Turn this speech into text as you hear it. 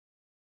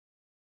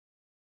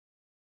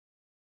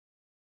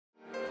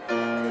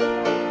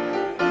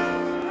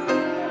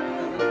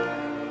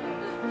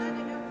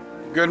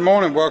Good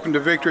morning. Welcome to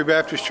Victory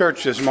Baptist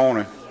Church this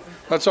morning.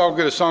 Let's all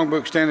get a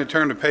songbook, stand and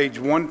turn to page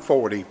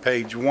 140.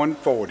 Page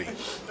 140.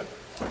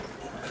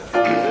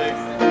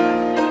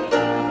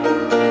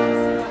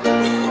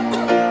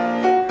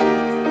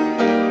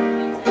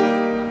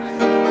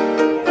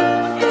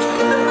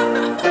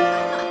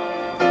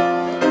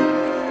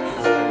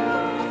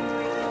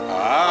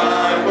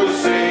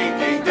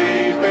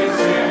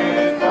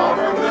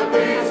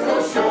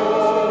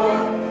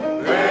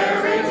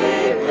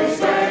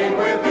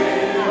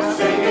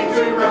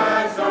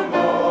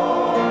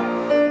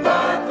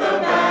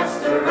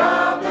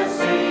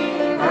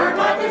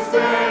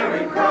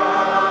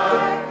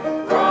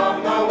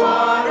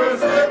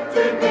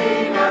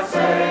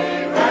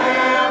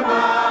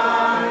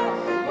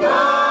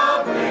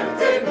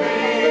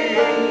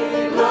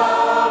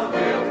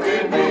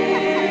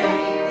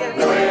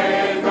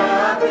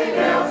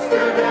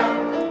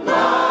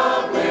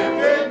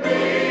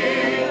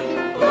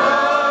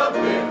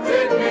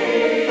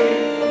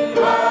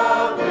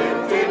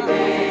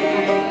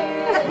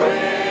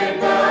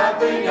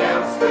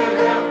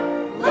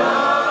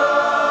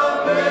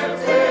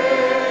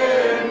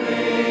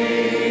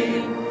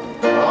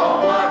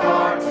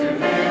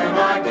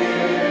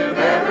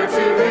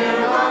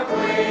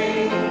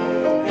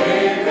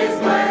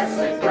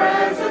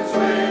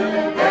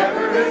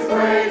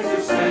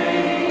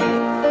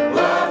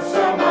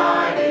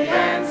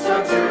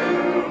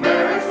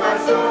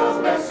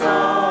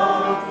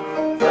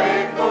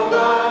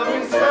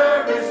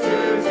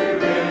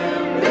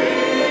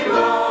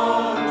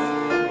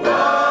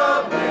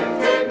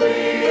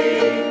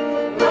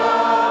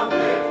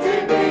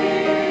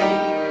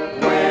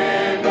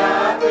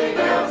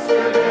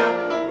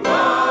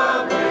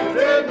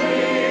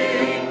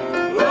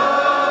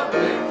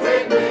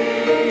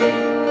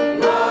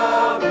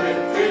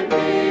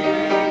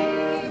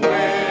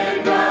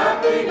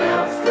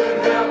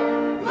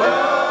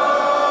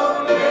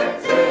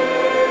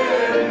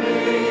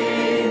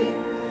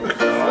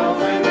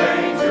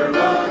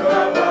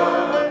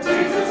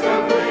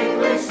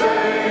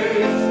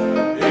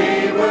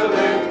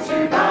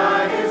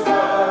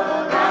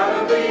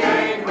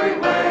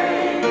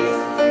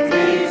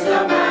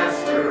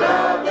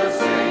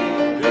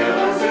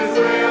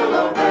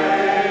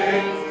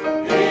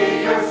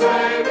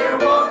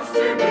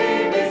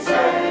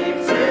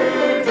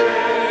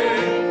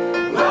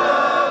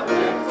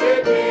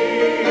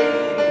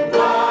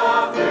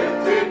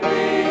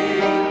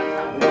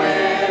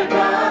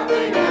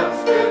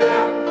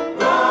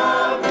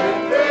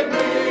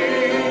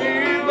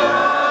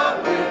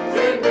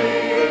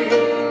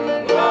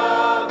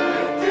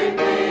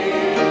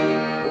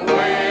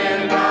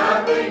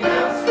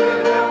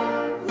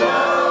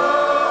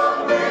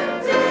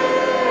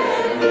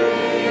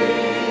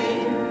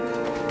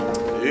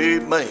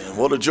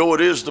 What a joy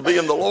it is to be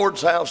in the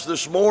Lord's house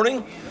this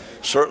morning.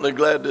 Certainly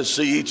glad to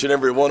see each and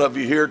every one of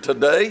you here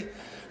today.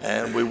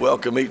 And we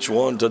welcome each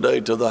one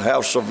today to the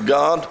house of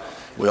God.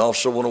 We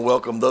also want to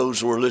welcome those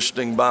who are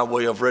listening by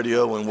way of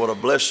radio, and what a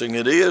blessing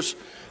it is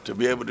to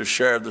be able to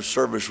share the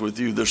service with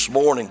you this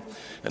morning.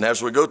 And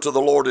as we go to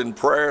the Lord in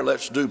prayer,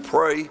 let's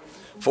pray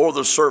for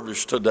the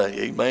service today.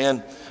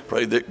 Amen.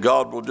 Pray that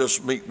God will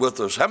just meet with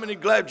us. How many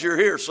glad you're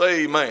here?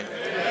 Say amen.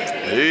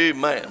 Amen.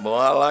 Amen. Well,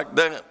 I like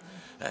that.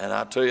 And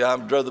I tell you,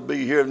 I'd rather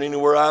be here than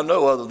anywhere I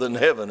know other than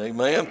heaven.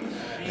 Amen.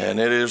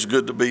 And it is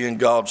good to be in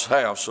God's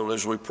house. So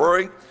as we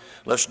pray,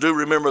 let's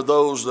remember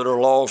those that are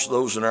lost,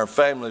 those in our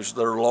families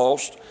that are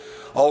lost.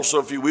 Also,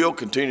 if you will,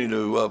 continue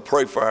to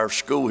pray for our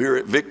school here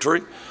at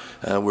Victory.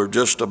 We're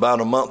just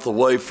about a month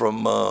away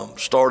from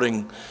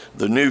starting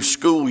the new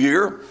school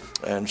year.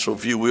 And so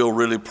if you will,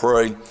 really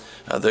pray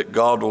that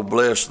God will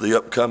bless the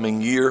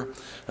upcoming year,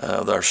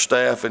 our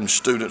staff and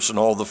students and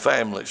all the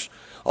families.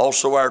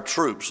 Also our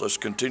troops, let's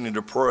continue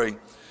to pray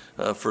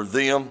for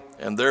them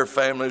and their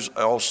families.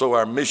 Also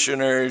our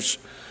missionaries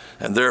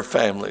and their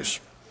families.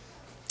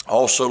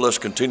 Also let's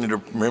continue to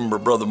remember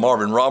Brother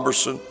Marvin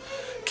Robertson,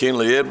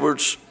 Kenley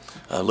Edwards,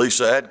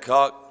 Lisa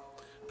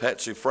Adcock,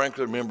 Patsy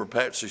Franklin. Remember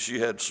Patsy, she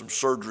had some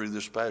surgery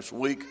this past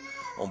week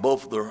on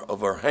both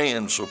of her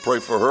hands, so pray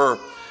for her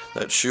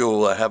that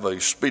she'll have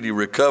a speedy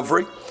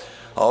recovery.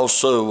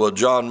 Also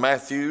John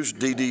Matthews,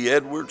 D.D.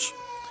 Edwards,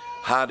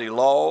 Heidi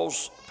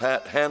Laws,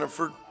 Pat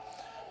Hannaford,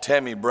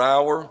 Tammy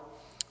Brower,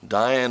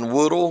 Diane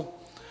Woodall,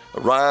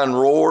 Ryan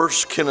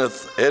Roars,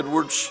 Kenneth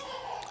Edwards,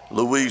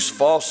 Louise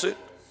Fawcett,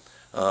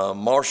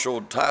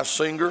 Marshall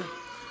Tysinger,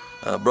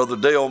 Brother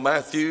Dale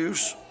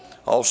Matthews,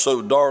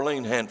 also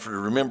Darlene Hanford.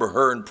 Remember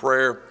her in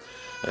prayer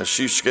as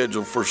she's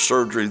scheduled for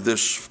surgery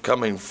this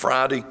coming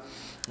Friday.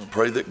 And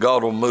pray that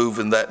God will move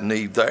in that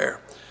need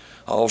there.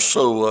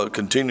 Also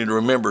continue to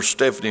remember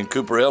Stephanie and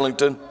Cooper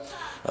Ellington,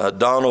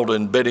 Donald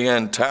and Betty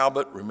Ann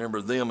Talbot,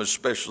 remember them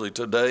especially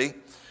today.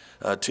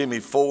 Timmy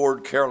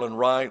Ford, Carolyn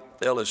Wright,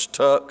 Ellis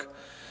Tuck,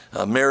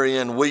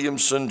 Marianne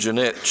Williamson,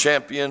 Jeanette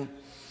Champion,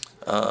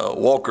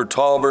 Walker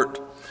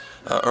Talbert,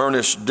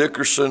 Ernest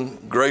Dickerson,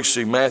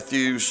 Gracie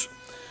Matthews,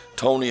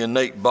 Tony and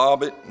Nate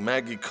Bobbitt,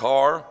 Maggie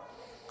Carr,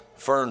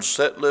 Fern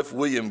Setliff,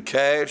 William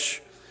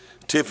Cash,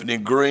 Tiffany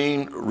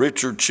Green,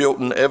 Richard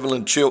Chilton,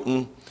 Evelyn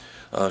Chilton,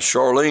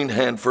 Charlene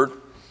Hanford,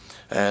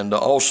 and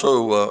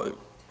also,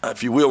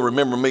 if you will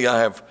remember me, I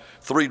have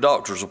 3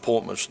 doctor's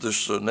appointments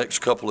this next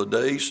couple of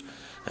days.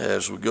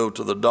 As we go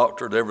to the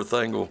doctor,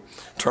 everything will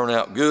turn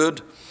out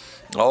good.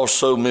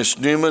 Also, Miss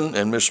Newman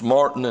and Miss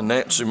Martin and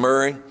Nancy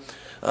Murray,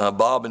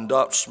 Bob and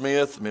Dot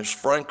Smith, Miss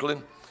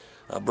Franklin,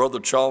 Brother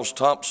Charles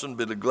Thompson,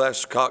 Billy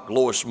Glasscock,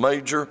 Lois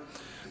Major,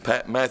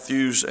 Pat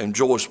Matthews, and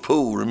Joyce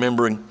Poole,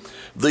 remembering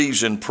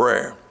these in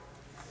prayer.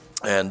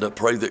 And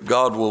pray that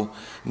God will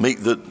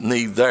meet the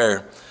need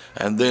there.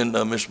 And then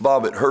Miss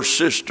Bobbitt, her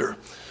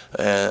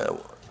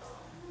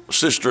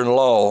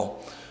sister-in-law,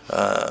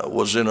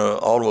 was in an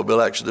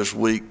automobile accident this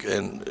week,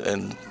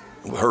 and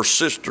her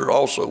sister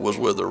also was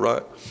with her,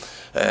 right?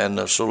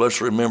 And so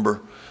let's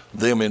remember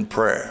them in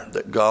prayer,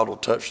 that God will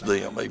touch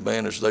them,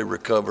 amen, as they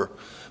recover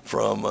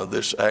from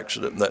this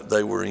accident that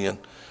they were in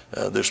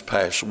this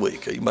past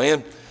week,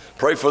 amen.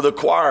 Pray for the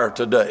choir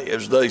today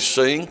as they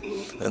sing,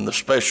 and the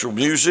special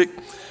music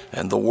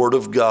and the Word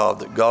of God,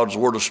 that God's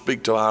Word will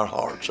speak to our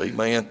hearts,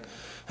 amen.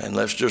 And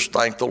let's just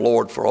thank the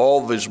Lord for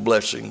all of His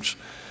blessings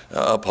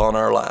upon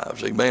our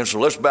lives. Amen. So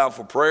let's bow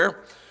for prayer.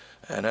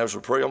 And as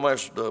we pray, I'm going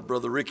to ask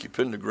Brother Ricky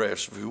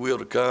Pendergrass, if he will,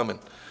 to come and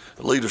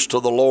lead us to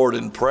the Lord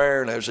in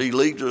prayer. And as he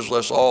leads us,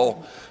 let's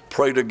all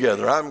pray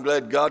together. I'm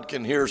glad God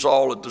can hear us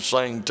all at the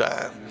same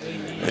time.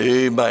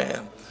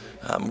 Amen.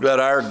 I'm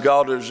glad our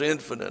God is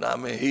infinite. I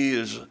mean,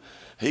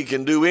 He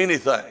can do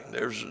anything.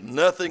 There's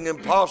nothing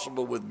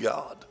impossible with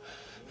God.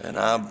 And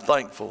I'm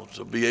thankful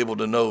to be able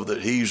to know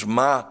that He's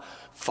my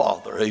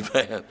Father,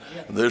 amen,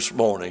 this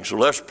morning. So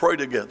let's pray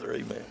together,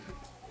 amen.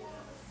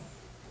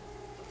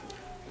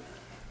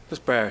 Let's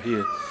bow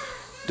here.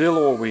 Dear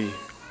Lord, we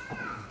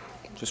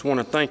just want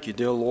to thank you,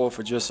 dear Lord,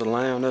 for just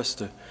allowing us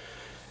to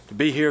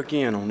be here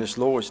again on this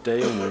Lord's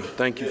Day. And we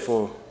thank you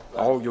for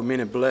all your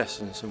many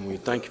blessings. And we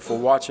thank you for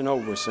watching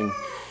over us and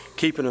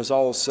keeping us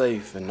all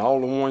safe, and all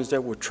the ones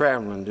that were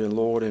traveling, dear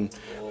Lord. And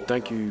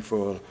thank you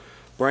for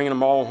bringing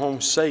them all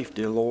home safe,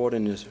 dear Lord,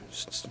 and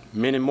there's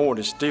many more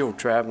that's still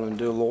traveling,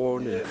 dear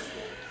Lord.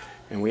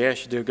 And we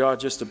ask you, dear God,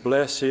 just to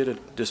bless here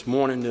this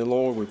morning, dear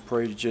Lord. We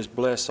pray to just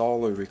bless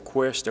all the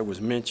requests that was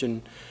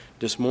mentioned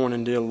this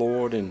morning, dear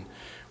Lord. And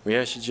we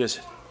ask you just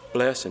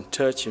bless and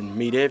touch and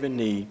meet every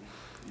need.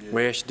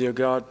 We ask you, dear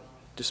God,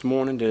 this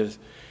morning that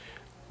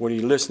whether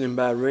you're listening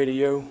by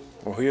radio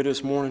or here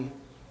this morning,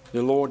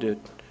 dear Lord, that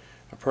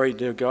I pray,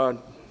 dear God,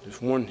 there's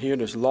one here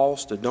that's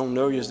lost, that don't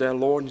know you as their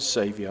Lord and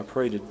Savior. I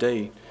pray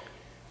today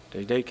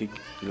that they could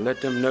let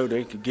them know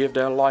they could give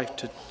their life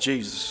to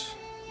Jesus.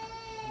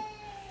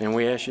 And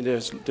we ask you,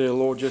 dear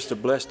Lord, just to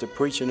bless the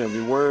preaching of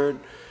your word,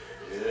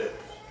 the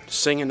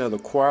singing of the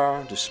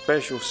choir, the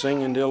special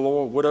singing, dear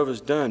Lord.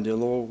 Whatever's done, dear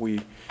Lord,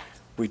 we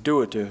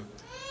do it to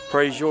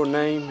praise your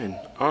name and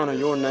honor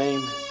your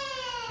name.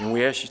 And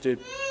we ask you to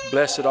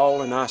bless it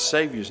all in our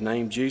Savior's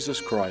name, Jesus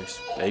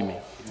Christ.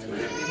 Amen.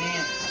 Amen.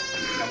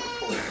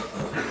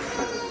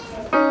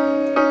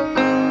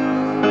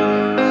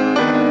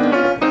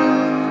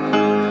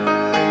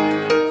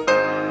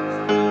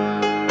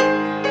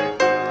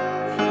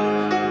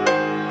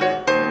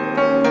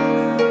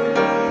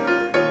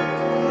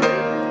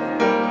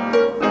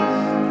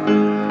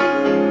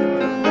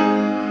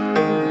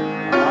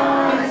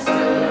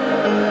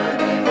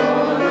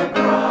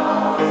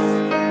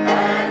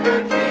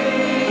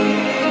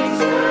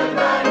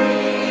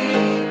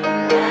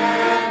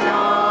 And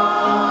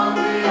on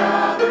the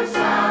other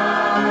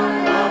side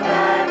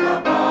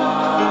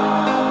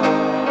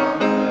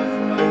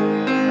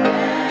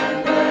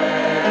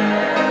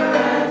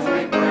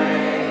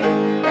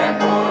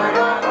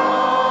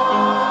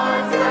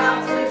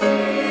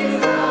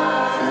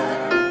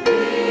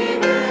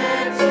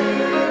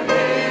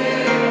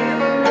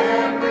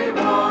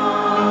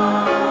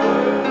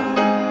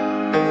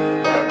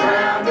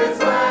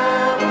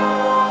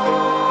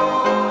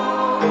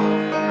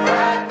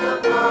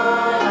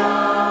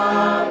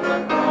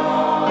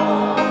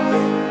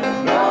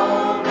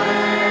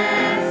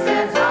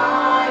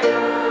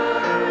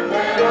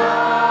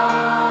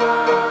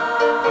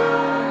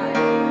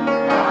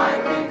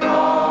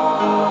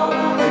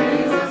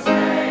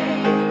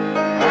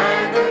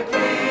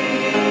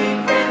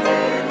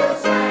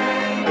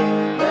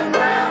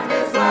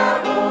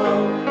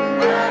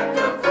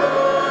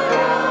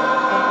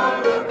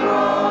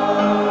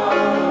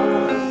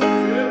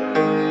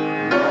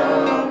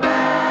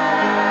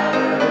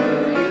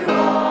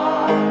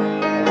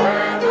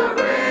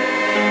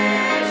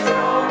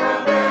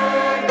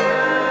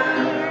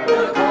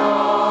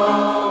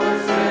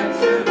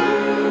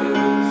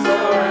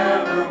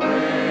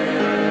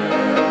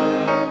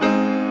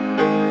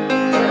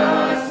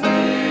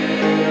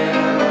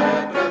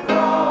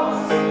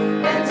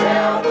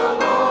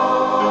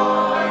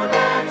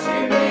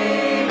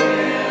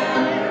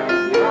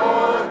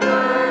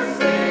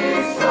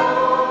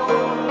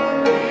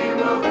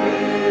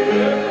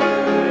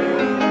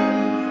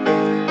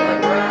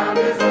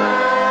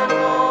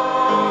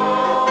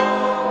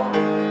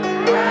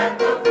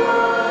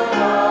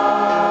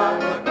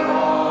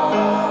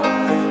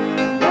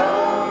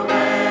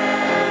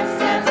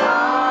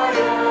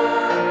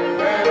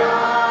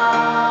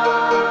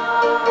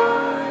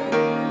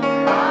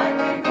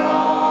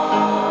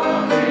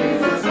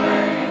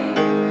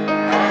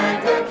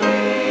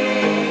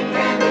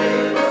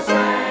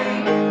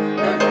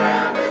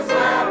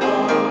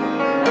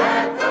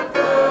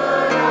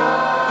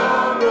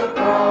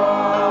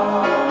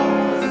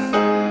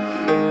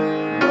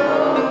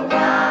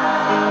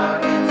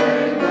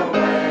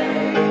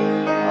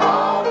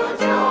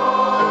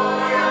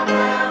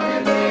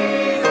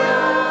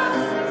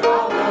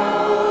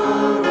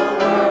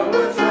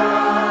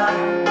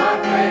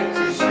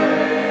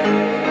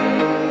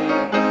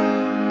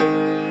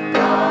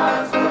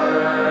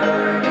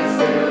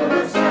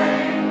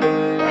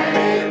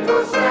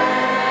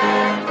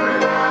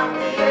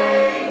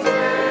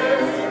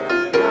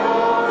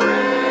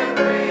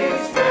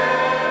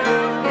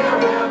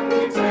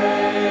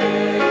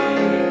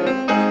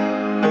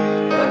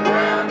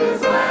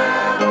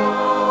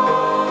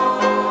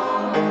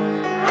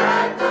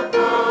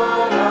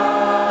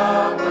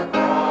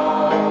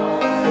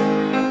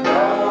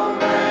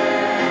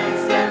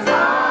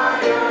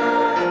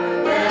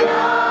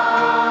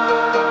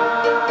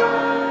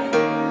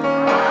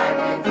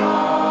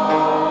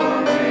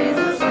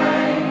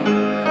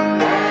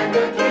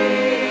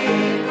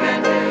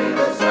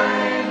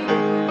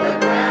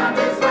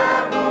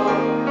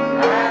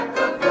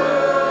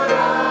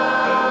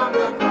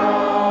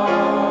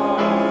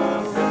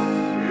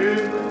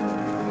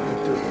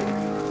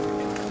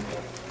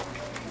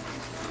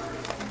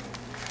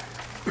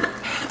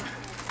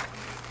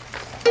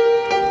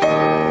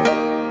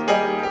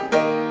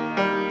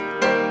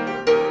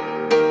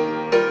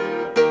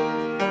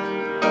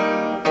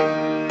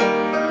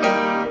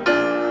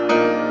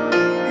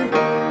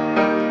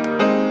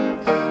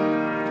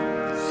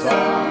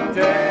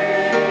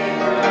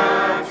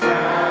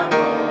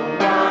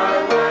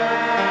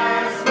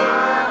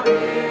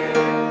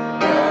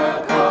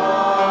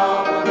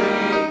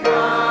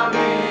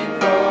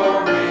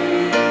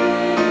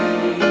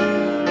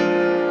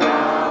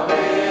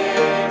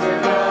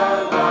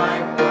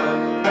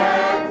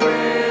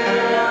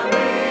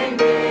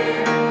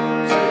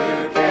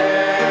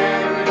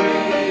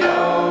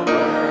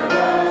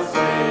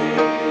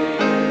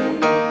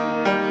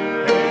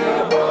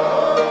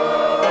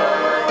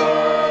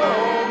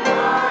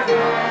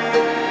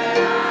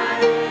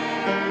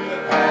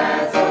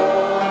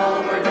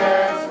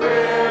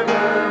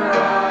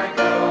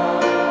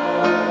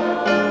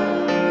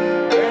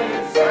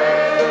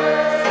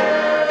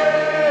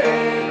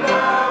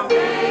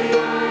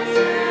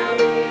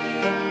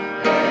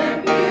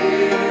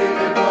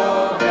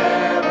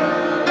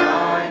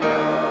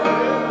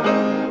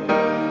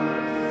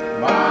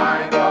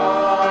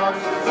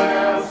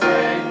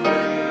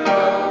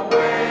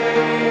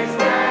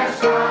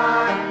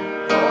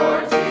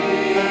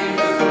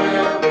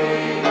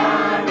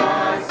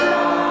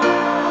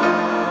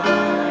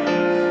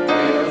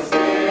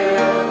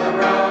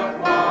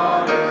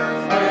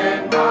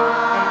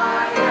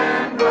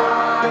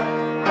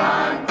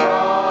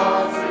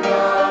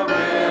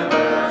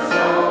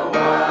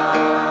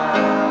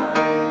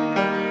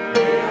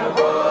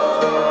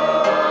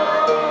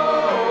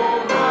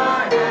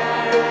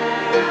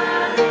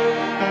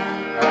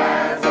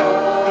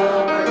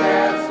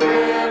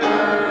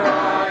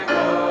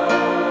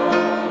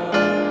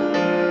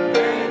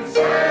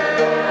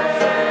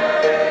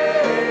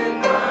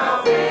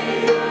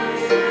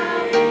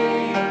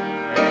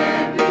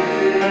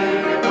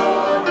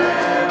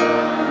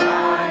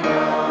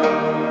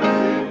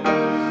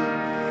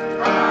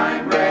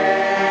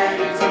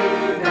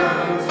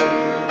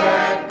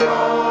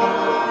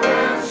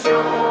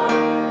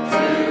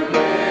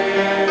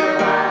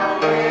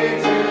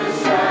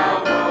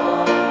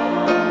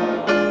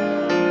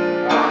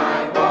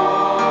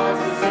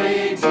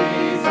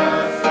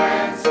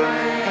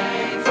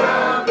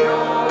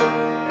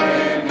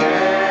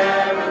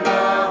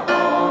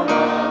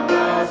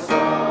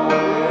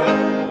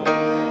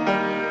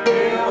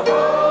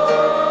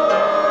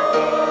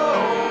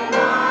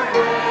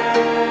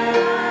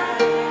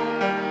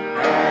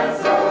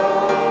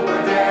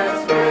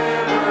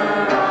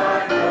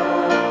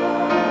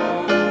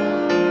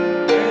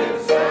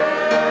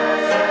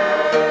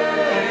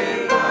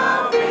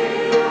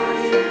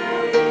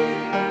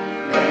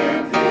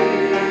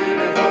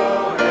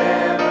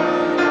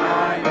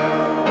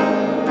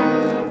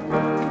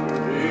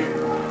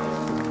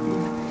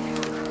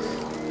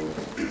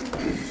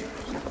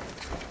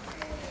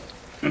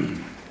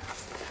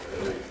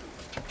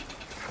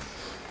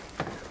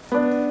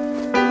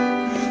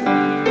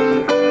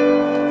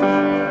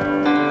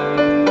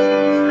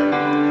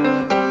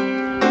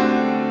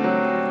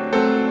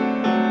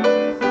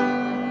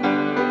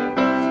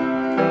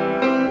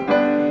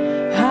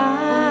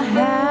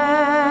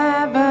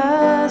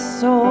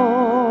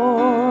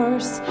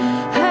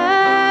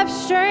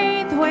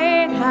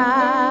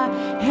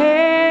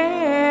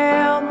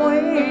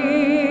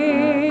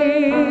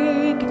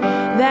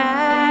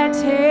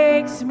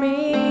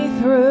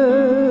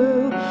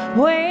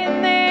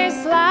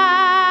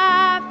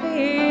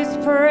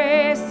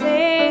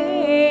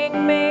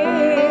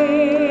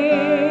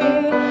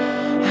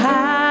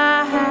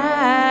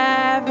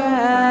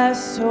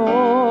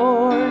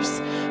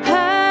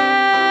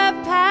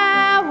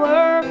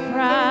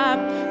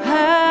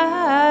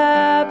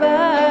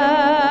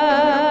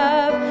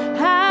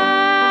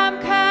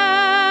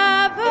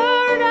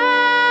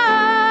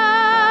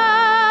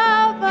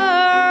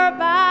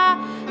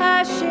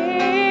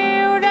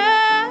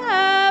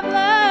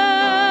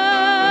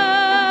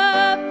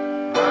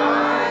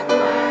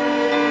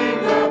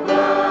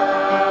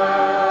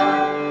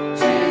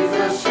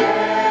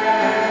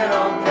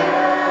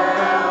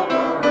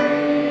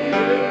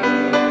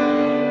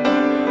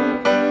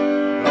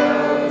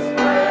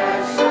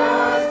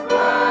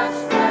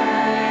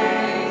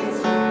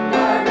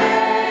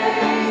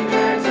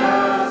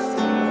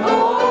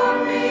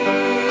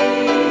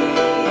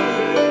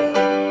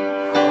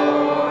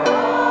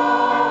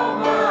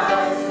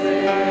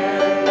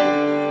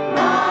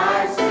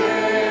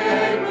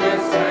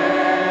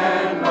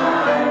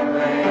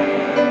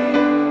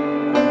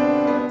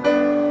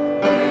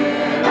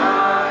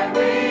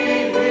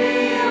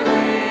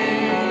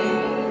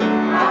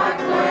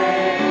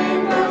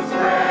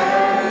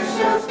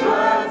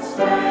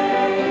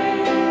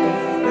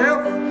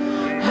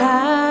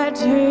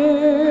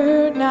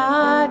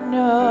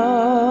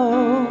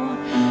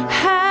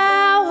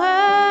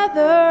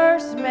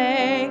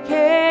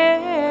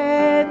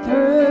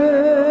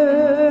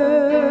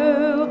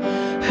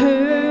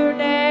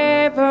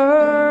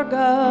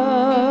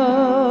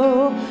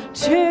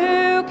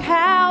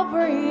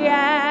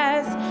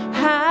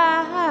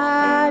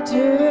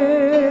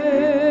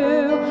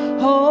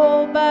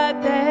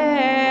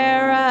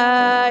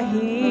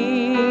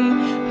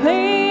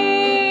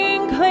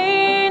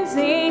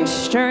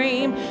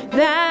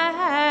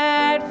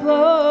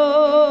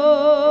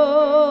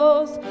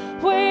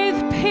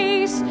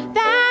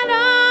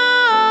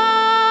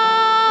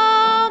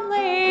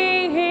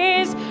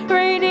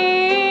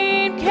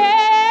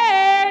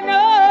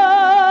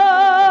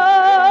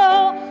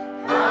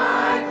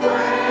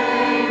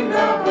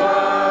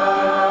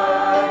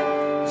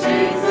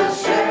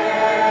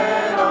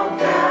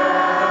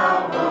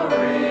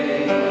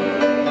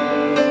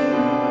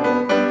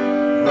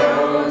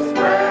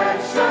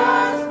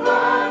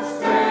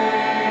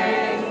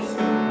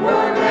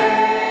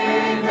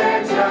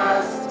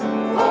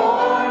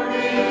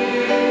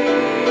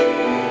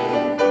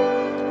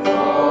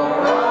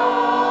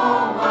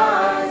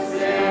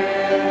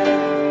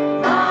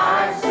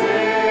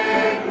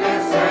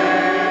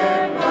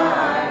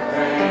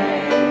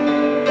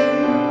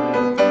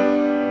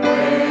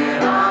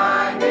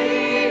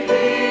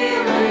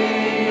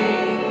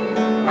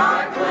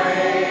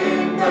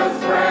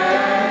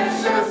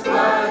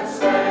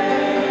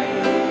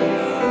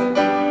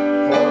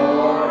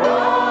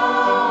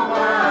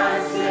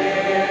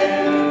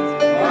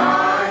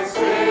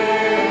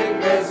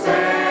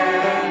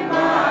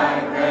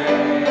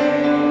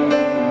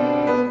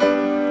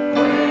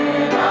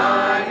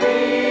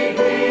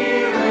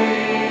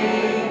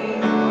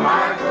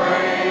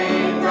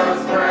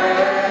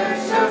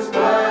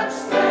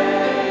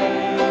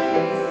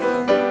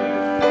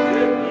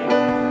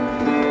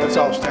Let's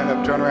all stand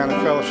up, turn around,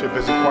 and fellowship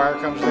as the choir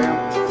comes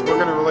down. We're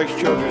going to release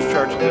Children's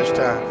Church at this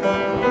time.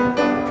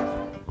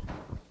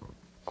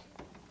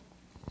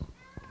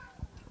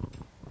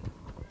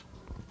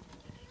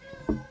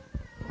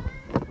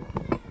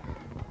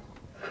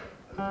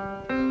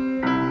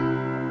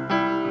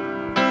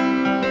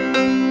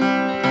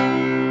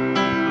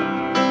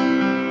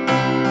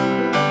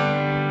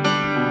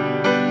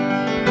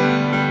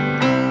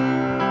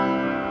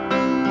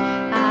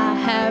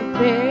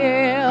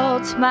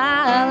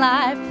 My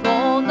life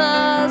on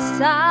the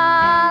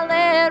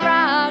solid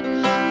rock,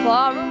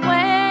 far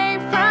away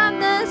from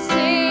the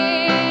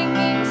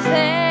sinking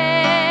sand.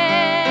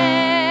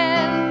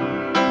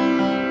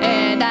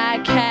 And I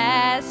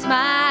cast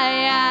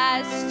my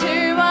eyes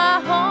to a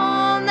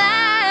home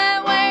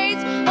that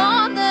waits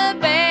on the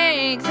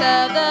banks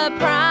of the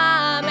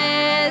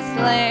promised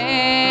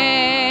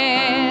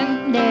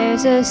land.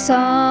 There's a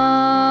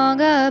song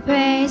of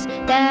praise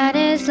that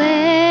is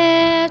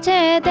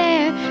lifted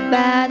there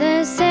by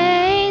the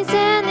saints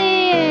and the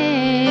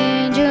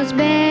angels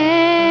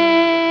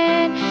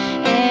band,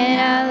 and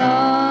I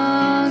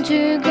long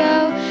to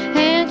go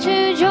and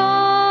to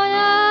join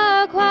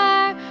the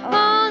choir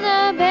on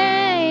the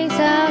banks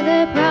of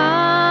the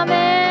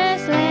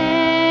promised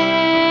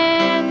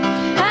land.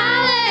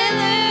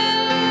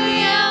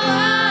 Hallelujah,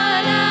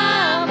 what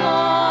a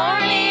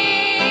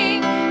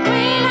morning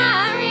when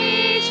I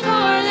reach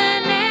for the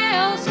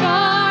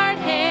nail-scarred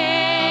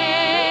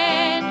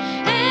hand,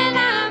 and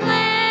I'm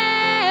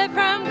led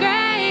from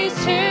grace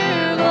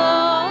to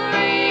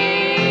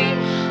glory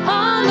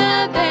on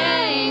the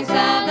banks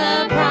of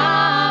the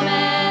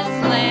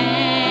promised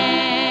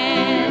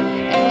land.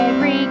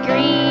 Every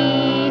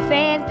grief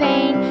and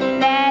pain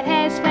that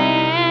has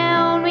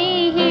found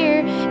me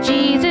here,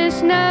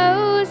 Jesus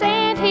knows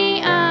and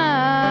He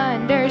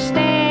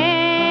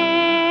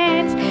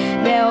understands.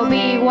 They'll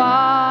be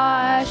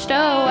washed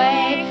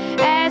away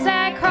as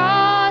I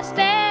cross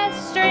that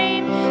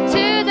stream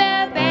to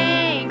the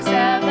banks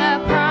of the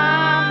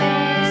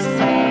promised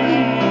land.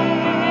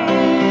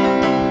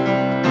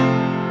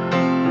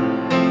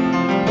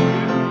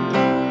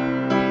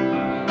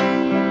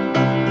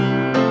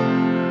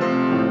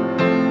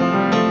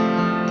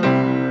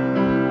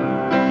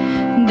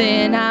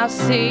 Then I'll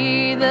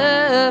see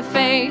the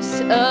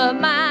face of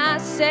my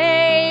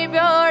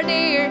Savior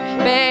dear,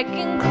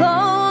 beckon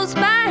close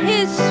by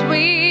His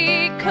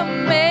sweet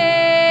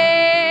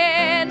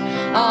command.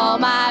 All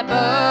my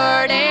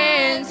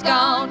burdens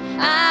gone,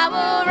 I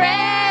will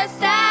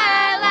rest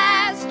at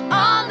last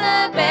on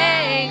the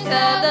banks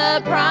of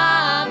the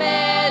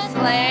promised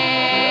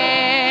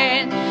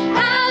land.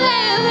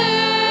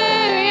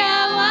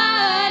 Hallelujah,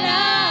 what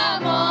a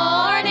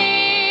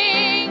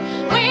morning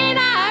when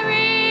I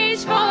reach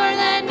for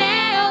the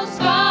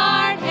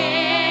nail-scarred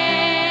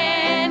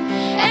hand,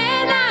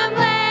 and I'm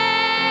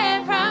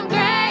led from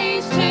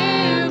grace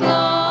to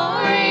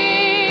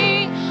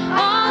glory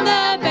on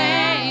the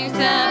banks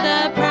of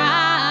the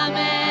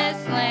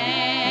promised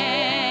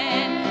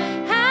land.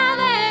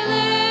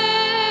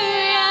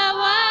 Hallelujah,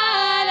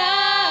 what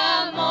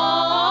a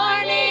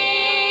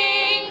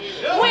morning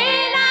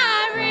when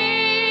I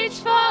reach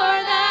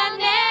for the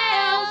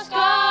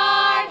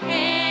nail-scarred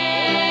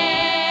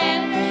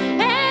hand,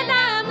 and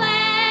I'm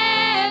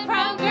led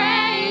from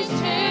grace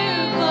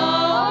to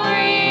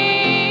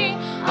glory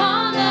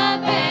on the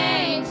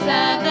banks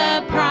of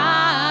the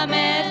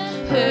promise.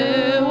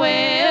 Who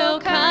will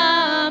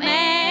come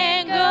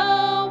and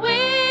go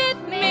with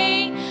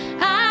me?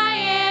 I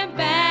am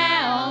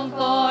bound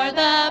for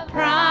the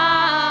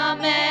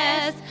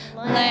promised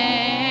land.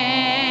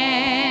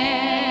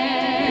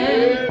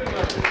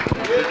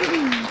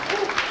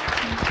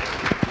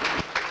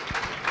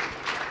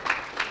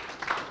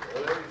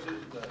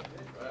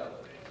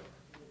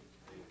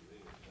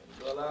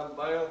 Well, I'm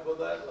bound for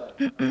that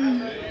land.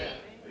 Amen.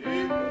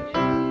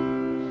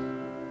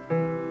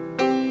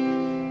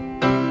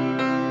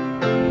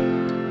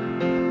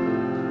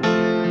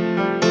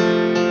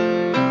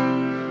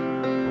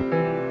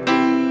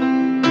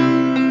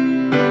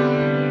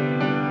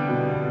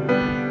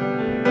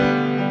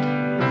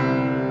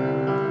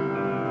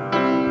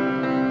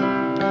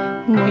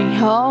 We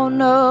all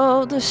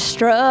know the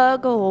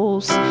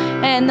struggles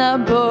and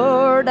the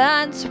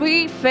burdens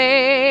we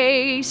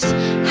face,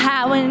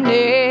 how in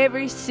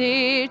every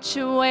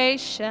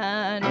situation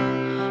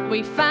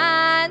we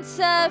find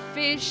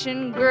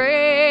sufficient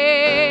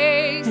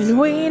grace. And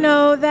we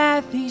know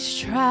that these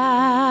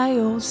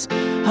trials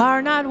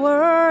are not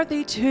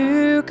worthy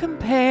to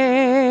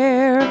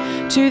compare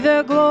to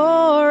the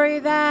glory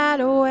that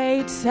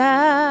awaits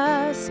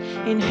us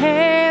in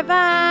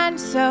heaven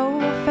so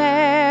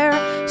fair.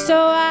 So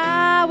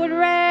I would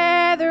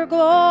rather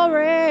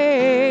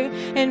glory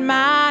in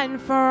my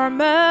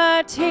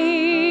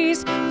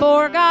infirmities,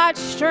 for God's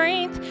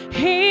strength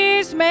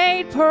is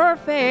made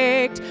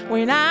perfect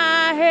when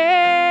I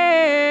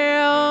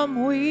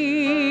am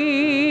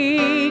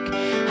weak.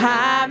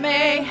 I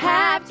may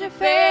have to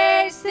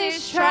face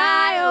this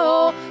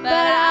trial, but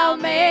I'll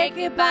make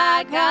it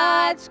by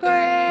God's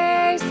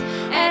grace.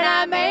 And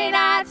I may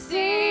not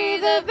see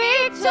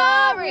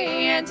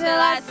until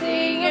I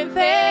see him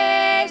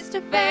face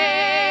to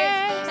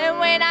face. And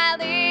when I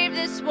leave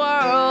this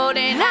world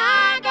and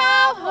I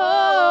go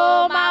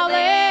home, I'll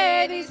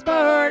lay these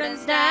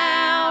burdens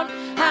down.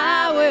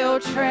 I will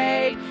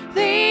trade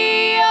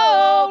the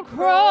old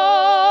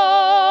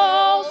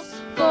cross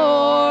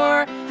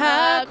for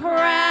a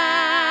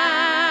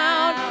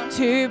crown.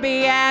 To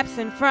be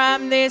absent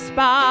from this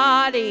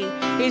body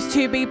is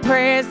to be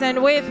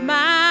present with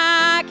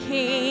my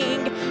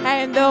King.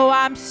 And though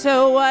I'm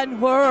so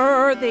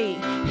unworthy,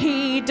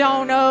 he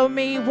don't owe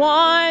me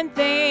one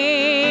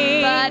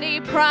thing. But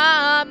he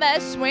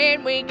promised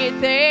when we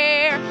get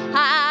there,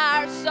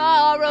 our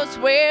sorrows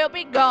will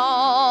be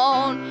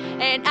gone.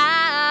 And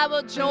I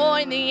will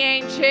join the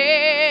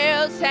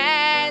angels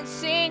and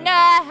sing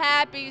a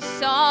happy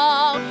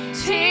song.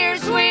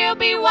 Tears will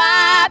be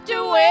wiped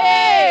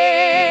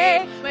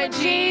away when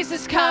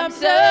Jesus comes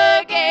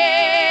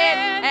again.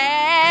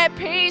 And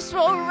peace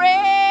will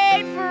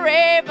reign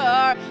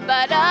forever.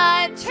 But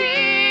until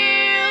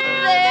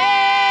then,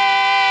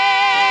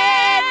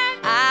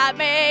 I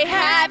may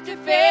have to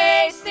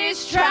face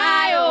this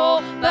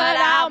trial, but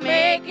I'll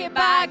make it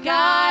by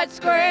God's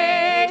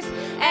grace.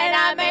 And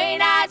I may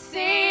not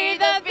see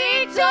the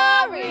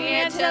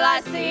victory until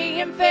I see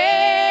him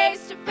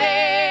face to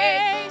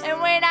face. And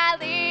when I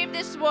leave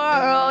this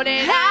world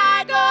and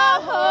I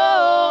go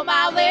home,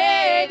 I'll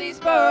lay these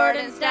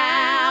burdens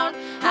down.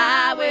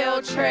 I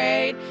will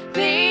trade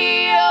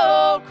the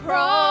old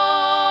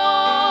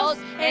cross,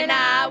 and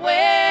I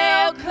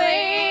will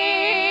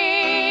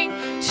cling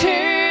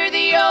to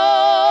the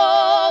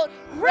old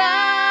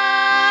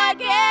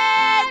rugged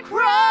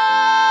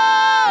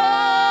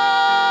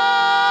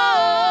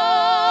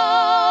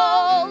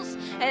cross,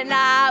 and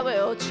I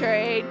will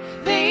trade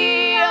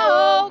the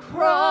old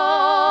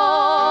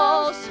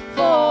cross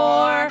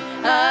for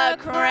a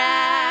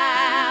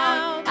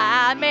crown.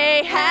 I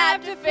may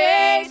have to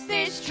face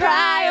this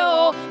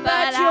trial,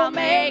 but I'll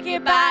make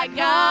it by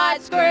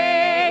God's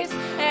grace.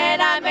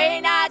 And I may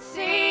not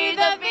see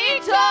the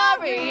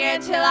victory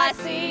until I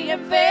see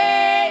him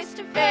face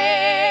to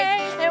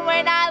face. And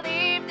when I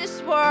leave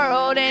this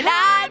world and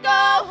I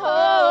go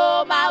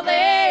home, I'll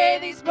lay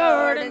these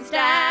burdens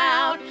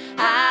down.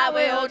 I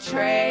will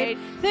trade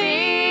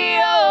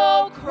the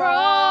old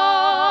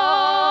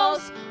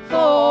cross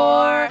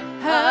for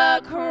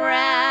a crown.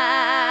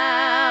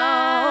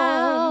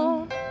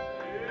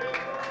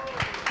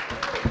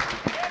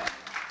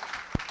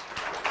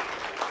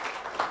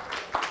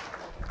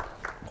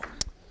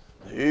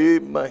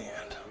 Amen.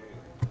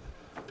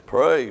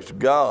 Praise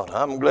God.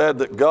 I'm glad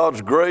that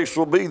God's grace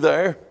will be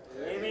there.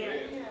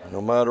 Amen.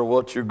 No matter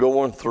what you're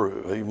going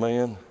through.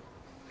 Amen.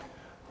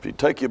 If you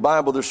take your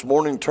Bible this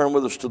morning, turn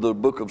with us to the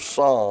book of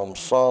Psalms,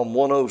 Psalm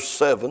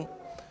 107.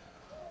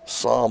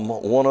 Psalm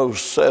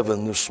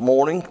 107 this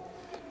morning.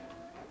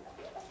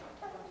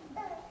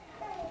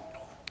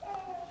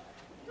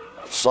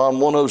 Psalm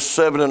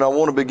 107, and I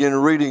want to begin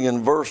reading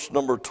in verse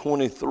number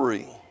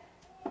 23.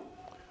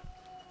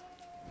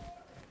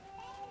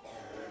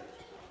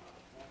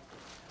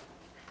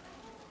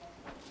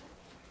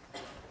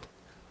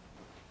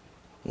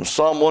 In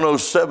Psalm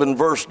 107,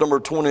 verse number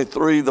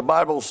 23, the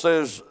Bible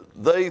says,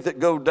 "They that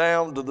go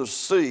down to the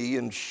sea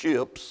in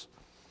ships,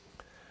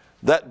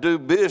 that do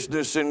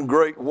business in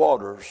great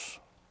waters,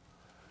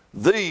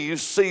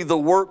 these see the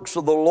works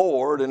of the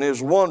Lord and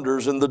his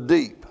wonders in the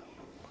deep.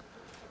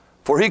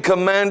 For he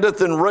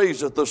commandeth and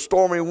raiseth the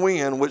stormy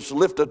wind, which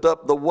lifteth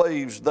up the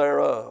waves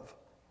thereof.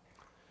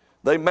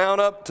 They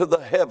mount up to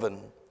the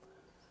heaven,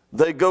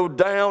 they go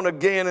down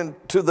again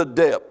into the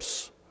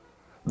depths.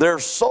 Their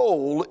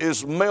soul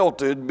is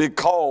melted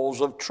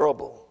because of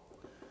trouble.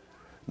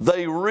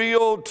 They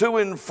reel to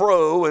and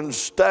fro and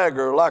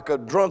stagger like a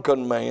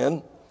drunken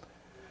man,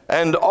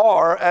 and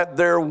are at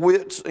their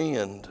wits'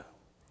 end.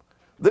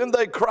 Then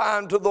they cry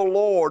unto the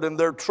Lord in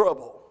their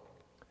trouble,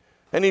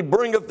 and he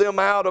bringeth them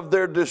out of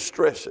their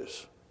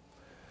distresses.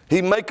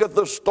 He maketh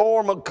the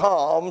storm a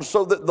calm,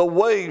 so that the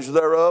waves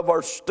thereof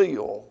are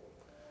still.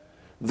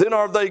 Then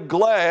are they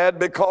glad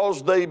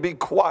because they be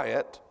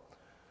quiet.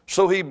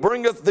 So he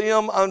bringeth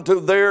them unto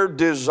their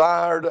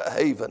desired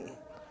haven.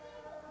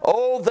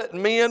 Oh, that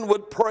men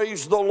would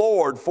praise the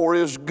Lord for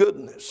his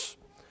goodness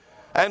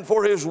and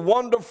for his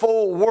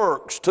wonderful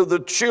works to the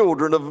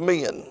children of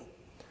men.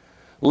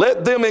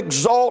 Let them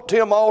exalt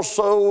him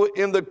also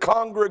in the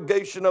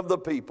congregation of the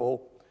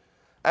people,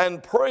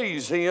 and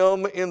praise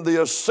him in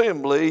the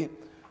assembly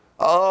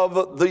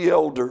of the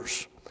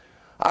elders."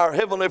 Our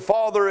Heavenly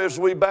Father, as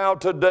we bow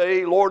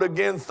today, Lord,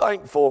 again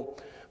thankful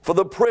for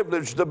the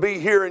privilege to be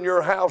here in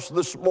your house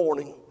this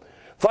morning.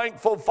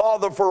 Thankful,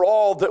 Father, for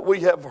all that we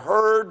have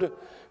heard,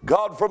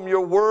 God, from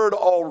your word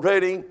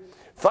already.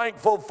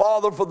 Thankful,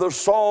 Father, for the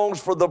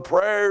songs, for the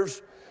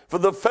prayers, for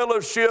the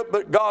fellowship,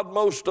 but God,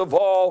 most of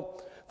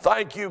all,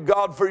 thank you,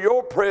 God, for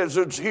your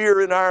presence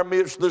here in our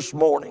midst this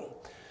morning.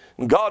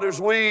 And God, as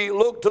we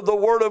look to the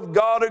word of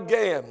God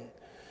again,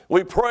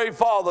 we pray,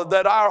 Father,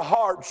 that our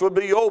hearts would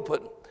be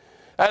open.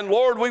 And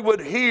Lord, we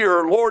would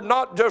hear, Lord,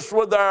 not just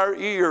with our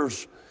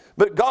ears,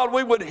 but God,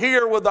 we would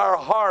hear with our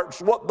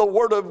hearts what the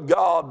Word of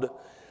God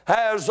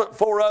has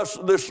for us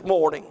this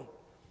morning.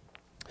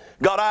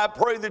 God, I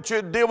pray that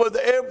you'd deal with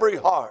every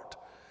heart,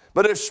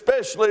 but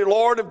especially,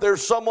 Lord, if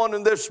there's someone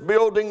in this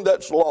building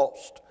that's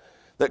lost,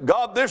 that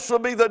God, this will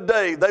be the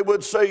day they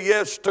would say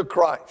yes to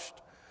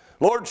Christ.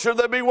 Lord, should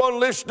there be one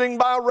listening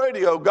by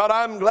radio, God,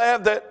 I'm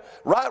glad that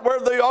right where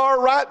they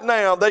are right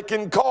now, they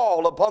can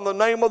call upon the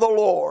name of the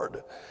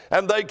Lord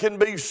and they can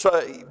be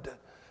saved.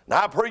 And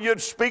I pray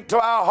you'd speak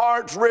to our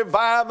hearts,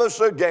 revive us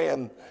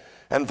again.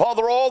 And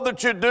Father, all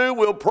that you do,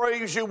 we'll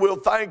praise you, we'll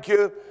thank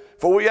you,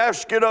 for we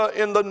ask it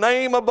in the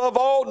name above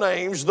all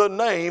names, the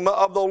name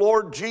of the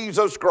Lord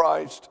Jesus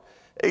Christ.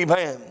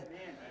 Amen.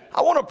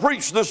 I want to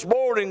preach this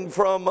morning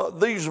from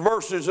these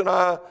verses, and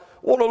I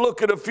want to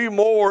look at a few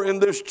more in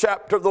this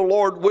chapter, the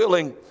Lord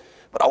willing.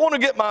 But I want to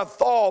get my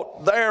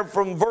thought there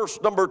from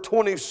verse number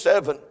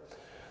 27.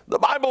 The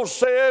Bible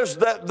says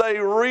that they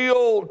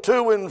reel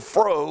to and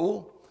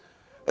fro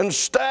and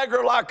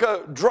stagger like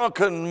a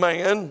drunken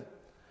man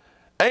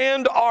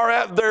and are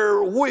at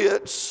their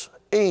wits'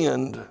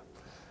 end.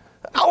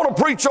 I want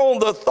to preach on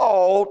the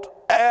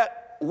thought,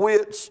 at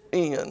wits'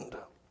 end.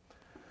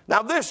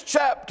 Now, this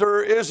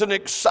chapter is an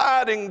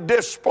exciting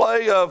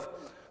display of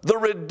the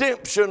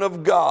redemption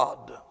of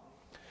God.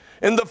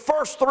 In the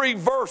first 3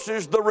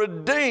 verses, the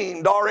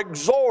redeemed are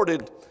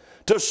exhorted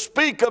to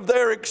speak of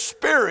their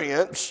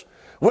experience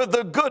with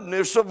the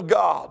goodness of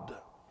God.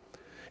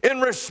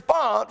 In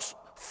response,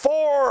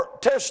 4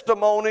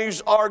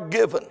 testimonies are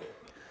given.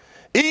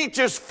 Each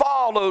is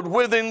followed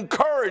with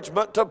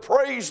encouragement to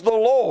praise the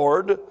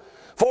Lord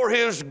for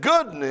his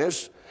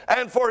goodness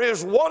and for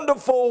his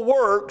wonderful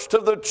works to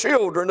the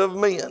children of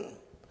men.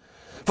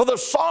 For the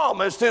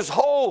psalmist, his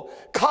whole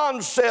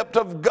concept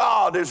of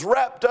God is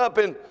wrapped up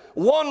in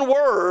one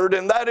word,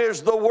 and that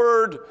is the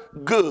word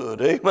good.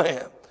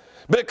 Amen.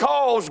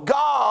 Because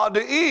God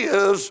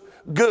is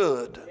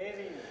good.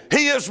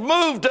 He is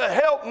moved to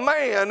help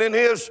man in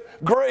his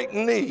great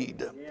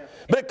need.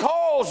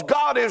 Because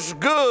God is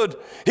good,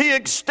 he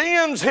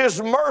extends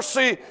his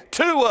mercy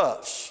to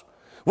us,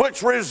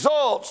 which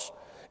results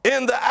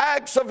in the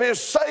acts of his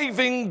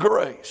saving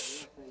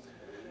grace.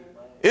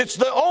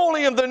 It's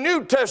only in the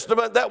New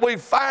Testament that we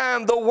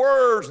find the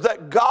words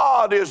that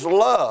God is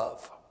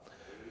love.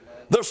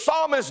 The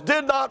psalmist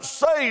did not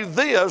say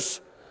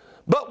this,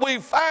 but we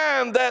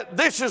find that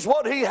this is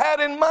what he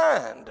had in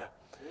mind.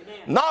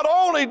 Not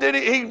only did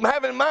he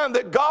have in mind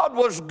that God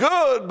was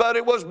good, but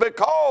it was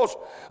because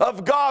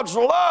of God's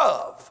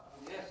love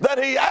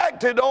that he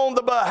acted on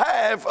the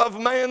behalf of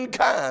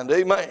mankind.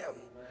 Amen.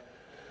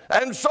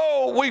 And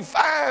so we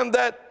find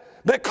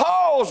that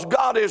because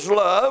God is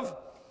love,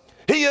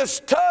 he is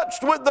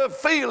touched with the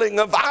feeling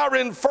of our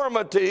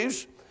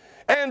infirmities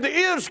and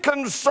is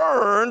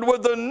concerned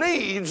with the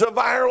needs of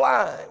our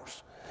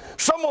lives.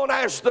 Someone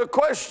asked the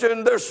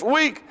question this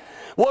week,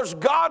 was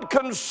God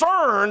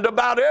concerned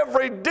about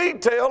every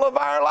detail of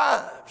our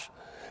lives?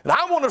 And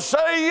I want to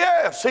say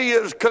yes, he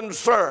is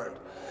concerned.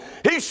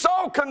 He's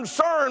so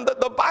concerned that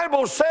the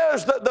Bible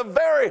says that the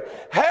very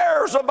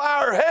hairs of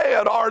our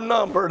head are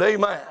numbered.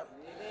 Amen.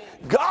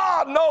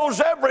 God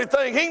knows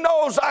everything. He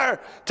knows our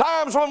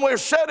times when we're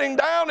sitting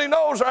down. He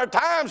knows our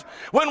times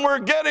when we're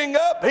getting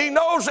up. He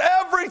knows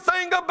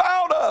everything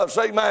about us.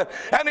 Amen.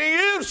 And he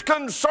is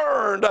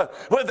concerned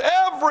with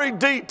every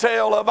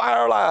detail of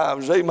our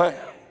lives. Amen.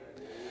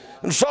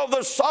 And so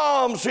the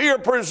Psalms here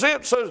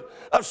presents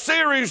a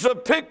series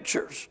of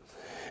pictures.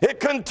 It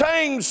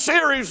contains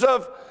series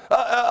of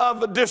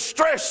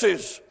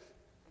distresses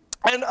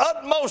and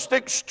utmost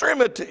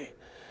extremity,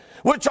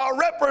 which are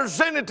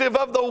representative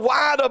of the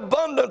wide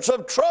abundance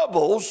of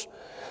troubles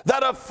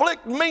that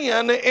afflict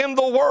men in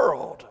the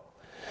world.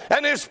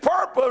 And his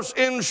purpose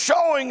in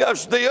showing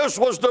us this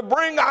was to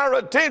bring our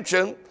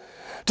attention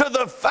to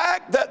the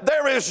fact that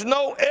there is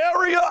no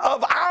area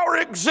of our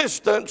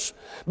existence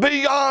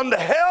beyond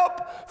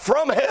help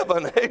from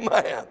heaven.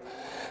 Amen.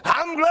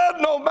 I'm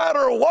glad no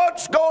matter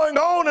what's going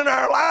on in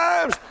our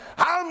lives,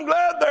 I'm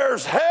glad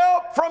there's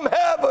help from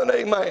heaven,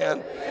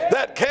 amen,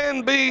 that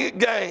can be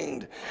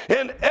gained.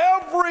 In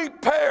every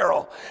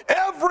peril,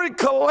 every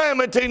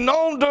calamity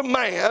known to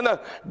man,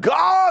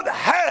 God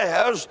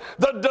has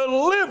the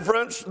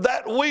deliverance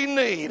that we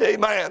need,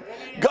 amen.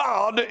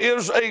 God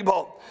is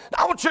able.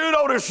 I want you to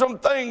notice some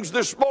things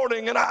this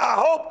morning, and I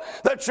hope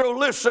that you'll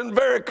listen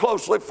very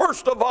closely.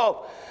 First of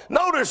all,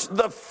 notice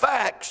the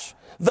facts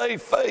they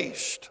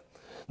faced.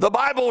 The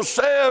Bible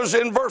says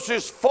in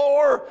verses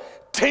 4,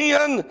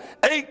 10,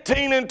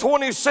 18, and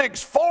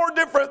 26, 4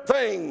 different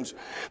things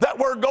that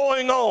were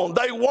going on.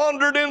 They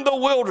wandered in the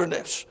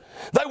wilderness.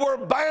 They were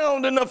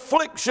bound in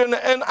affliction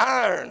and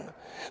iron.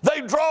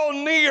 They draw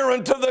near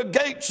unto the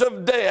gates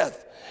of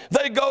death.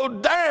 They go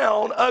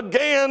down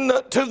again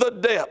to the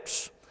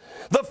depths.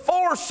 The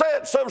 4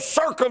 sets of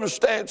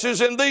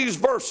circumstances in these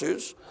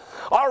verses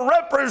are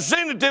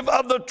representative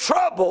of the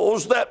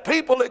troubles that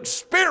people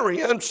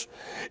experience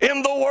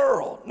in the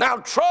world. Now,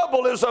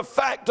 trouble is a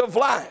fact of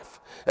life.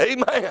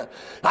 Amen.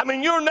 I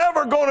mean, you're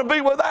never going to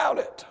be without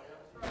it.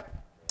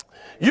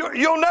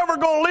 You're never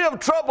going to live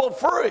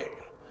trouble-free.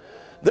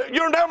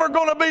 You're never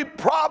going to be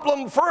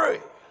problem-free.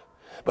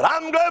 But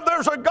I'm glad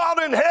there's a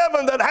God in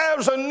heaven that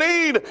has a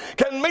need,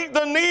 can meet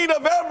the need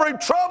of every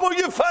trouble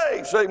you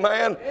face,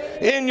 amen,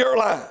 in your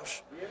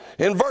lives.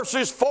 In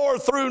verses 4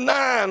 through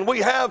 9, we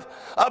have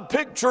a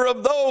picture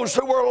of those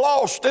who were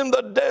lost in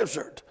the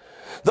desert.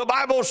 The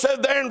Bible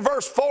said there in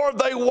verse 4,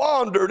 they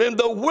wandered in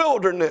the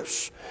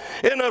wilderness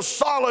in a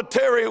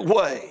solitary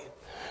way.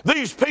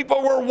 These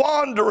people were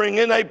wandering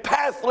in a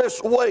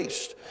pathless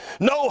waste.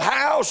 No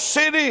house,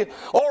 city,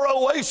 or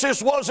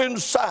oasis was in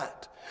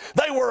sight.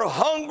 They were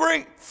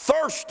hungry,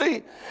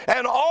 thirsty,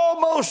 and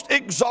almost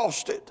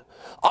exhausted.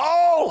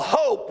 All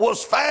hope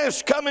was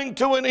fast coming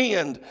to an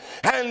end,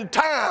 and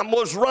time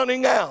was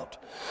running out.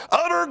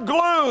 Utter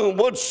gloom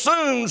would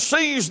soon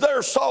seize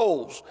their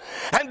souls,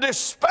 and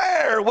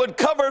despair would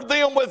cover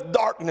them with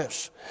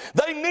darkness.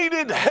 They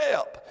needed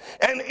help,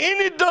 and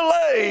any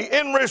delay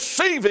in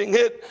receiving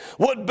it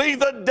would be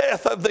the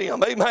death of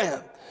them.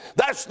 Amen.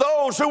 That's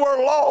those who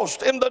were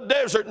lost in the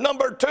desert.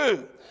 Number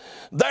 2.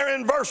 There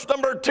in verse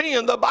number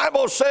 10, the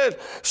Bible said,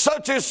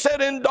 such is set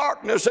in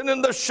darkness and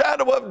in the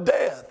shadow of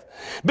death,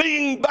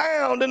 being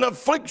bound in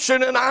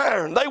affliction and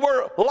iron. They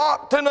were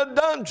locked in a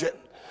dungeon.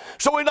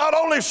 So we not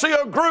only see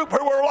a group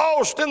who were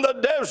lost in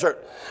the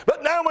desert,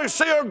 but now we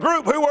see a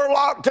group who were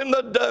locked in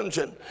the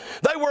dungeon.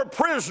 They were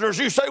prisoners.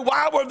 You say,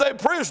 why were they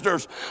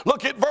prisoners?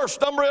 Look at verse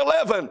number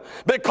 11.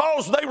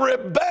 Because they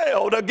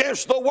rebelled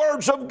against the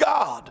words of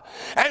God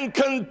and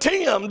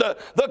contemned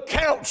the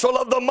counsel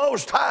of the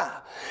Most High.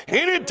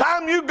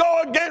 Anytime you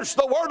go against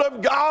the Word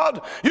of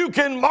God, you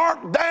can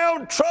mark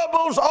down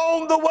troubles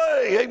on the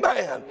way.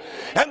 Amen.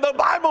 And the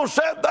Bible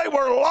said they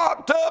were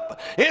locked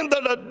up in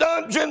the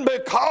dungeon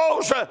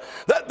because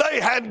that they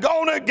had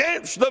gone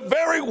against the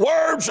very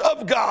words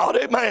of God.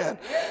 Amen.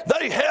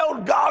 They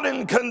held God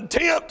in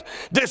contempt,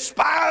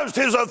 despised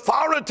His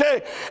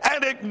authority,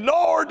 and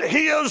ignored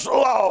His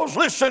laws.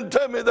 Listen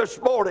to me this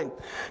morning.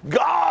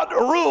 God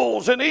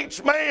rules in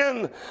each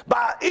man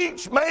by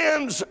each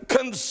man's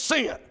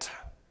consent.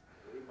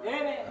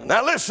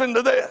 Now listen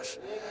to this.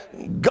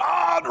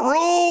 God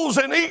rules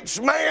in each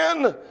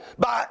man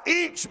by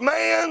each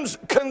man's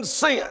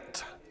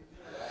consent.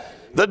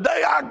 The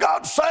day I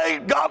got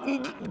saved,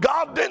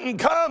 God didn't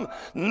come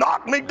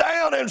knock me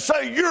down and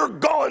say, you're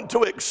going to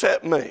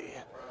accept me.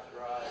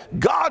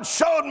 God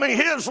showed me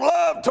His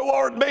love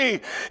toward me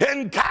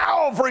in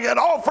Calvary and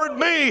offered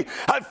me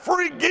a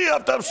free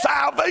gift of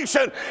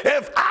salvation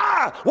if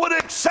I would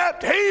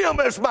accept Him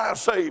as my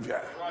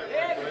Savior.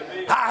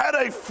 I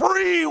had a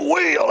free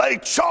will, a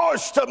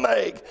choice to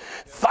make.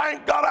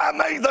 Thank God I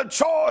made the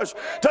choice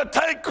to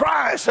take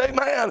Christ,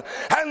 amen,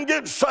 and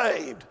get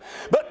saved.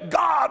 But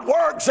God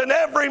works in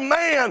every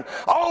man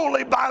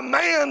only by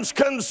man's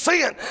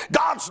consent.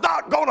 God's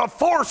not going to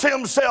force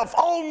Himself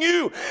on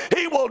you.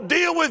 He will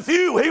deal with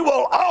you. He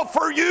will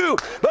offer you.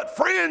 But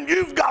friend,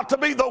 you've got to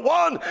be the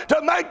one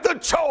to make the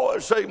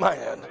choice,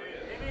 amen.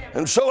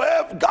 And so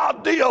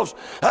God deals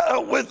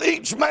with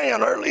each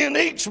man, or in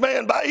each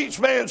man by each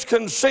man's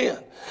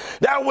consent.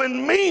 Now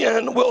when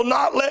men will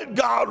not let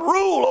God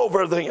rule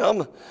over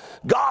them,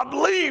 God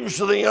leaves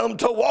them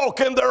to walk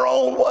in their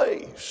own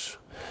ways,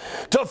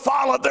 to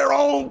follow their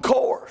own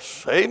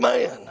course.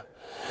 Amen.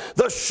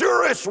 The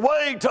surest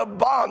way to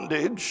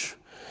bondage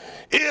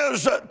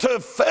is to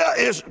fail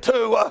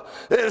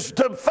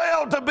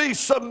to be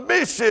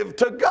submissive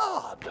to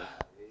God.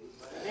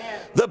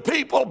 The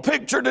people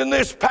pictured in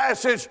this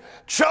passage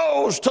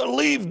chose to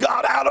leave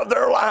God out of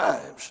their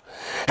lives.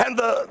 And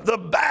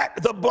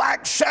the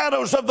black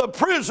shadows of the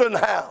prison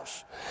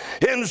house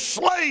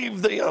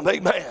enslaved them,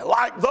 amen,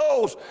 like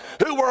those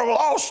who were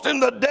lost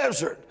in the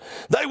desert.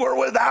 They were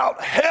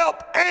without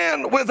help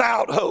and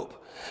without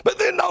hope. But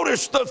then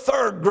notice the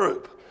third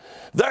group.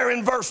 There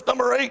in verse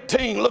number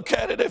 18, look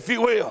at it if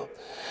you will.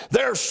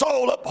 Their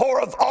soul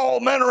abhorreth all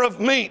manner of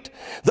meat.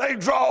 They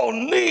draw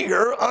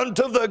near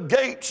unto the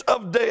gates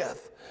of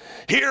death.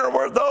 Here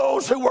were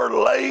those who were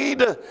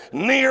laid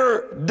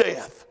near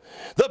death.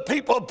 The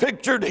people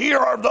pictured here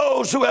are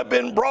those who have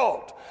been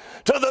brought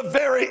to the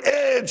very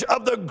edge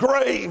of the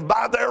grave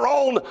by their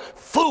own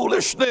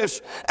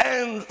foolishness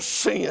and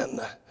sin.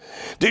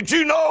 Did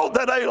you know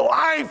that a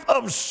life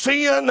of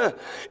sin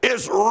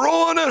is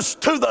ruinous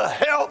to the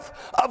health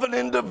of an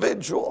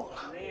individual?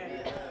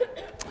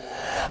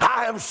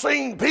 I have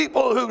seen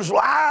people whose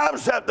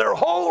lives, that their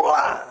whole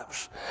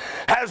lives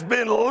has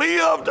been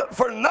lived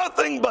for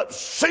nothing but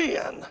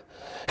sin,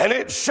 and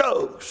it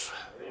shows.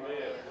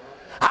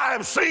 I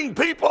have seen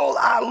people,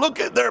 I look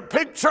at their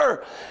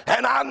picture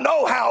and I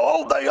know how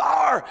old they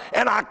are,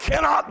 and I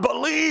cannot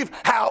believe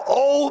how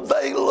old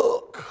they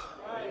look.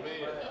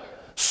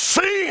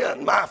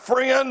 Sin, my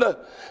friend,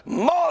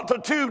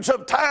 multitudes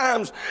of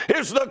times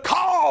is the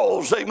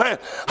cause, amen,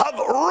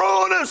 of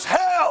ruinous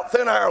health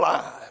in our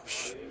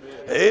lives.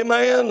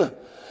 Amen.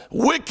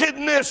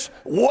 Wickedness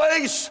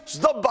wastes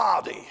the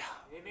body.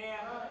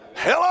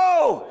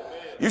 Hello.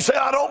 You say,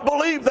 I don't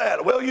believe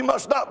that. Well, you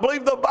must not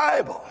believe the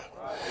Bible.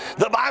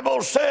 The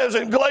Bible says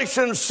in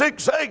Galatians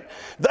 6:8,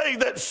 they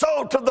that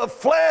sow to the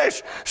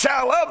flesh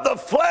shall of the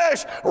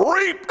flesh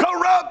reap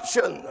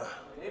corruption.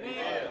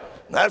 Amen.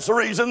 That's the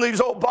reason these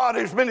old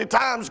bodies many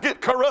times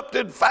get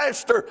corrupted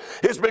faster,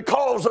 is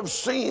because of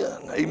sin.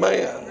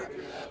 Amen.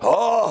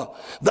 Oh,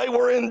 they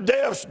were in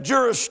death's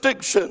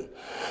jurisdiction.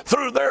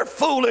 Through their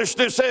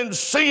foolishness and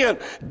sin,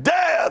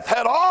 death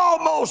had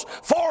almost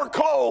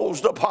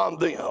foreclosed upon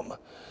them.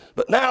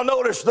 But now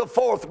notice the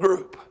fourth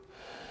group.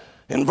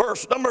 In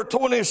verse number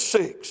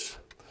 26,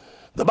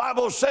 the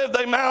Bible said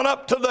they mount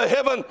up to the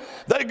heaven,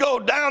 they go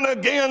down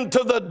again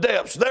to the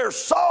depths. Their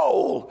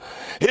soul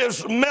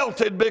is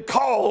melted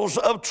because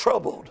of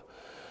trouble.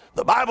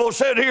 The Bible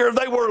said here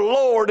they were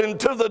lowered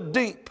into the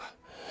deep.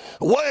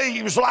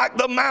 Waves like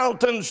the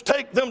mountains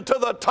take them to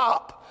the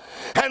top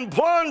and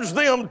plunge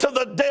them to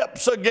the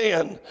depths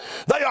again.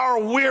 They are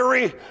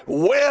weary,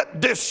 wet,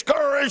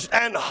 discouraged,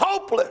 and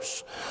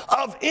hopeless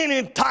of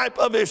any type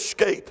of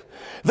escape.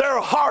 Their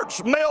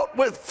hearts melt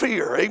with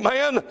fear.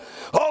 Amen.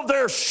 Oh,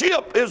 their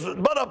ship is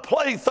but a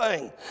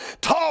plaything,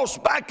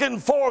 tossed back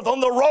and forth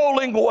on the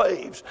rolling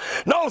waves.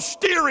 No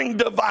steering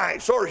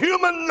device or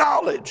human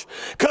knowledge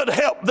could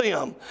help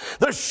them.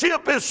 The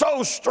ship is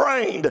so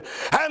strained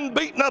and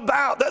beaten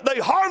about that they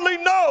hardly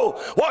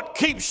know what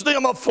keeps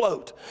them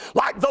afloat.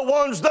 Like the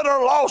ones that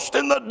are lost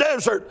in the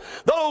desert,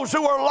 those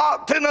who are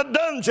locked in a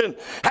dungeon,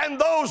 and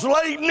those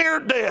laid near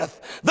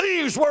death.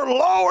 These were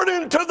lowered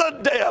into the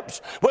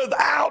depths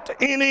without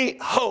any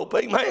hope.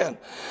 Amen.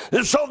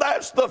 And so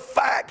that's the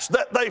facts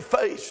that they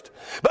faced.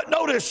 But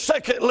notice,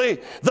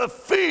 secondly, the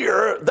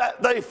fear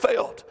that they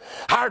felt.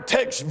 Our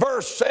text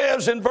verse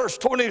says in verse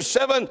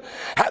 27,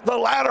 at the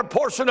latter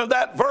portion of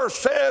that verse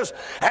says,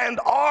 and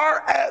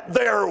are at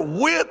their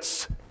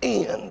wits'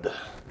 end.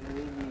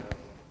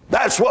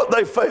 That's what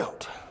they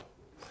felt.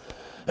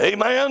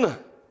 Amen.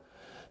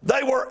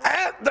 They were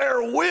at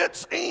their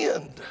wits'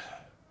 end.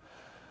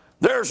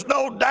 There's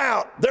no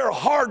doubt their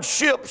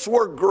hardships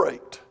were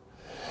great.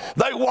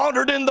 They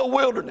wandered in the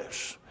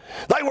wilderness.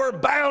 They were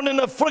bound in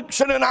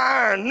affliction and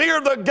iron near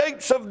the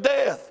gates of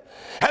death.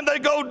 And they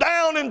go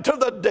down into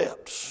the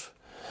depths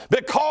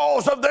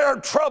because of their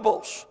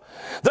troubles.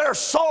 Their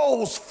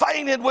souls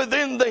fainted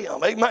within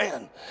them.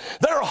 Amen.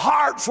 Their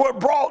hearts were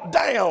brought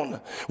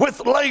down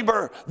with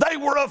labor. They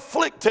were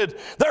afflicted.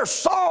 Their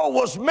soul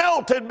was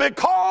melted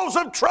because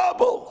of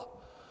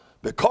trouble,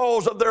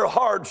 because of their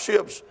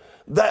hardships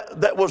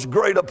that was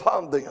great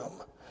upon them.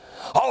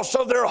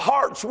 Also, their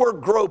hearts were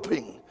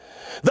groping.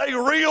 They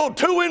reeled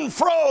to and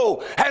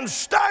fro and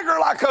staggered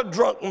like a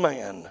drunk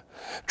man.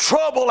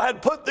 Trouble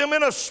had put them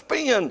in a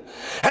spin,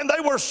 and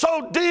they were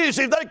so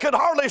dizzy they could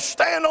hardly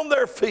stand on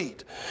their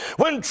feet.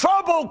 When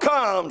trouble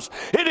comes,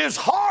 it is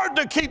hard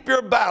to keep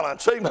your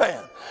balance.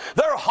 Amen.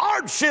 Their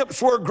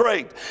hardships were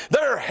great.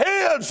 Their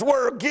heads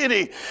were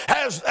giddy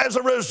as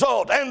a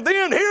result. And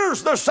then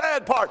here's the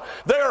sad part.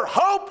 Their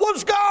hope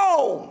was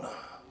gone.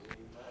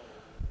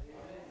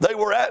 They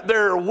were at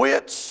their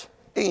wits'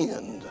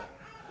 end.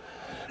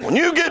 When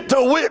you get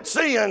to wits'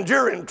 end,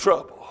 you're in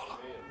trouble.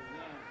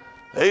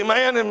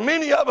 Amen. And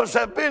many of us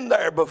have been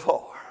there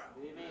before.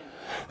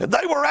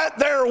 They were at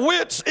their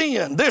wits'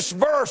 end. This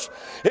verse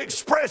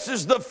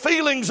expresses the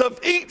feelings of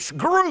each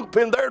group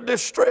in their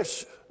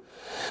distress.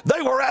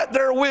 They were at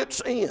their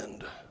wits'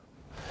 end.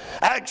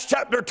 Acts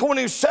chapter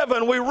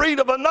 27, we read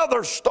of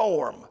another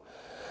storm,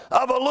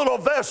 of a little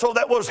vessel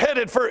that was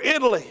headed for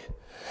Italy,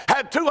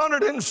 had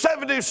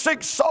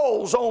 276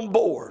 souls on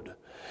board.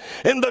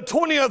 In the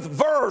 20th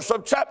verse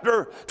of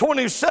chapter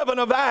 27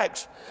 of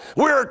Acts,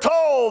 we're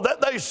told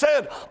that they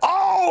said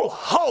all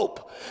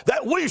hope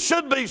that we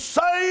should be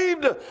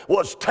saved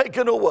was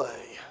taken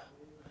away.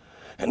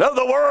 In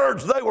other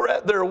words, they were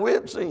at their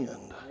wits'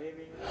 end.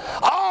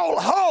 All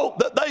hope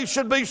that they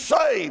should be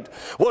saved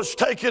was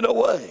taken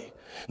away.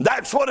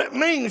 That's what it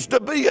means to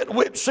be at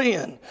wits'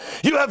 end.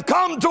 You have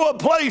come to a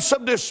place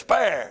of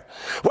despair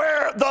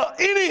where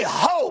any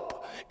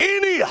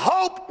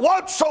hope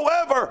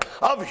whatsoever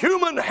of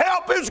human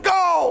help is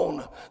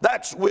gone.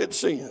 That's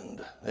wits'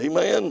 end.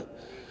 Amen.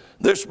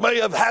 This may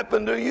have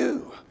happened to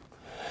you.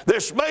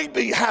 This may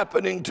be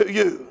happening to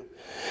you.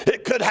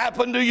 It could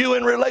happen to you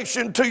in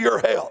relation to your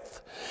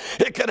health.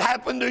 It could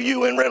happen to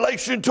you in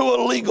relation to a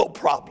legal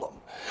problem.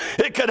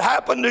 It could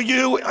happen to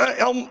you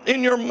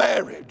in your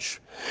marriage.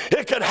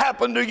 It could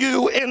happen to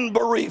you in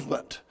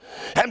bereavement.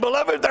 And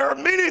beloved, there are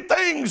many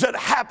things that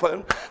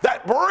happen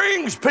that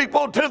brings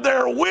people to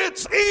their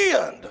wits'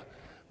 end,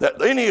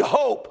 that any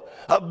hope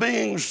of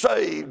being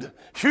saved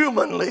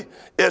humanly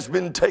has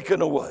been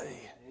taken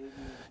away.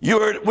 You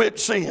are at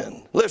wits'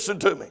 end. Listen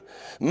to me.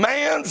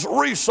 Man's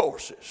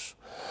resources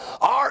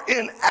are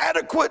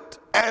inadequate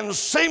and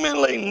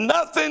seemingly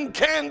nothing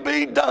can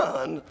be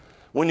done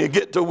when you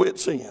get to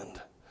wits'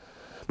 end.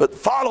 But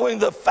following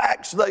the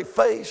facts they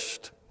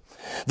faced,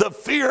 the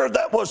fear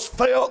that was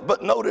felt,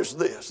 but notice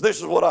this. This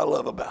is what I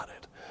love about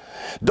it.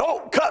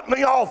 Don't cut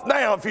me off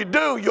now. If you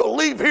do, you'll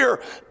leave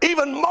here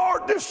even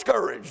more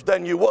discouraged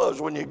than you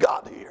was when you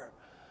got here.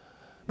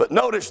 But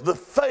notice the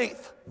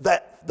faith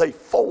that they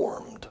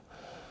formed.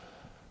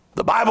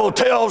 The Bible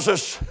tells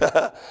us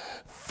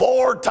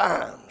 4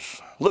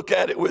 times. Look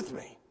at it with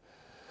me.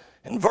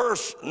 In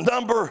verse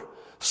number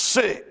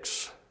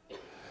 6,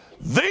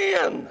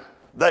 then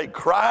they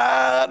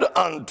cried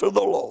unto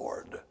the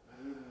Lord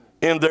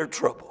in their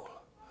trouble.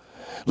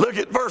 Look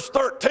at verse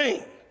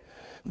 13.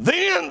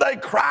 Then they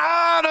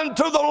cried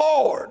unto the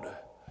Lord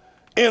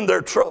in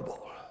their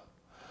trouble.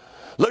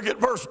 Look at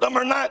verse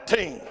number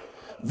 19.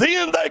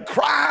 Then they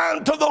cried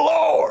unto the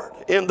Lord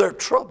in their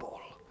trouble.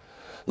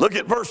 Look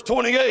at verse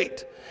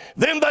 28.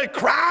 Then they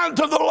cried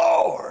to the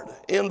Lord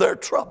in their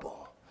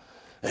trouble.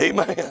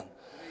 Amen.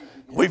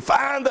 We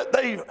find that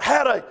they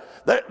had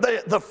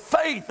the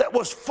faith that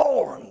was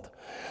formed.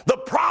 The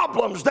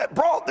problems that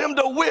brought them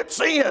to wits'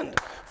 end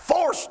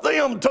forced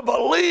them to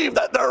believe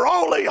that their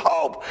only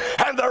hope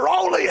and their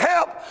only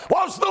help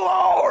was the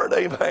Lord.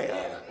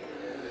 Amen.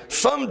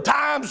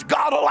 Sometimes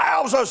God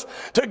allows us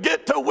to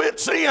get to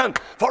wits' end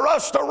for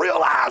us to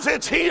realize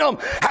it's Him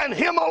and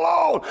Him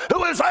alone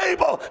who is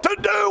able to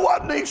do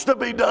what needs to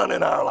be done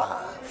in our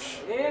lives.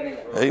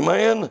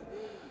 Amen.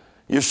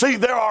 You see,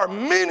 there are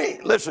many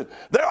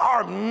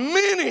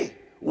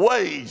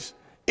ways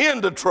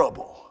into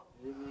trouble.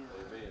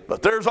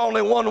 But there's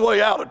only one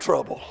way out of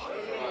trouble.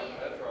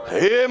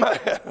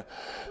 Amen.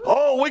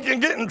 Oh, we can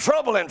get in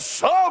trouble in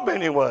so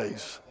many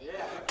ways.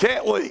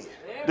 Can't we?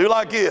 Do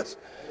like this.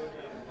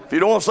 If you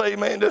don't want to say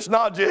amen, just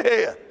nod your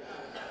head.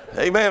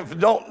 Amen. If you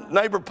don't,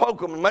 neighbor, poke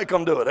them and make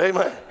them do it.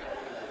 Amen.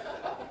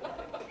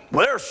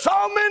 Well, there's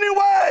so many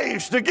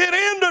ways to get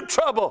into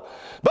trouble,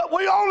 but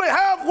we only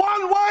have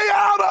one way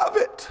out of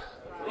it.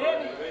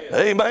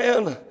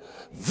 Amen.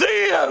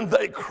 Then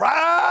they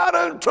cried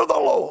unto the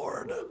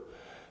Lord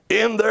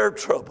in their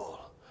trouble.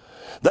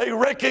 They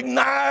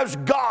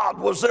recognized God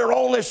was their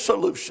only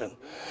solution,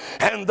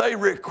 and they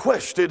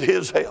requested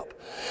His help.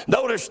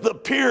 Notice the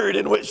period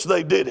in which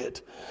they did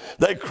it.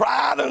 They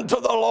cried unto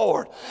the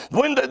Lord.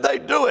 When did they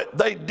do it?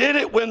 They did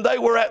it when they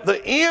were at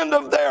the end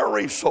of their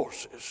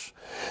resources.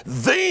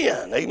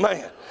 Then,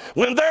 amen,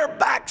 when their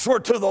backs were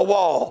to the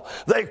wall,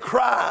 they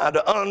cried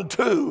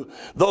unto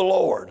the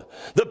Lord.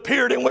 The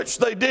period in which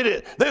they did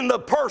it, then the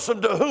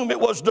person to whom it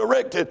was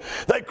directed,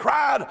 they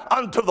cried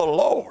unto the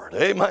Lord.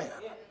 Amen.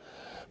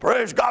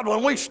 Praise God.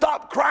 When we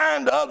stop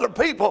crying to other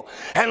people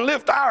and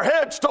lift our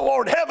heads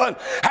toward heaven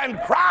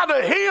and cry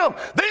to Him,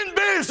 then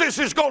business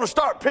is going to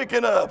start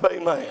picking up.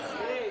 Amen.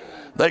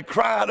 They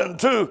cried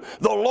unto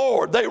the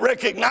Lord. They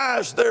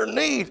recognized their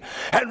need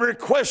and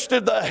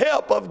requested the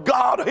help of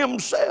God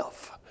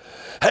Himself.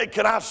 Hey,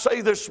 can I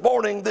say this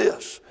morning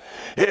this?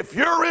 If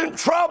you're in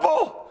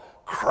trouble,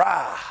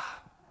 cry.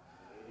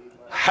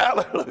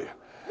 Hallelujah.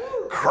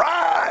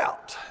 Cry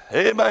out.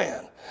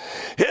 Amen.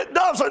 It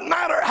doesn't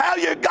matter how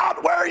you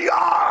got where you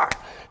are.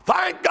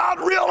 Thank God,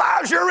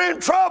 realize you're in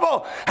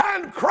trouble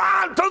and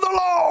cry to the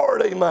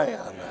Lord.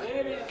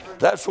 Amen.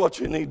 That's what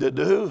you need to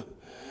do.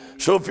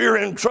 So if you're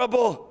in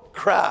trouble,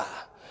 cry.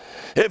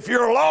 If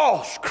you're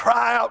lost,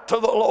 cry out to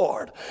the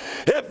Lord.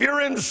 If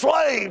you're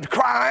enslaved,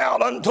 cry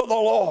out unto the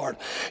Lord.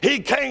 He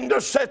came to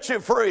set you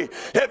free.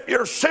 If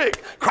you're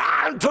sick,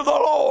 cry unto the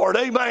Lord.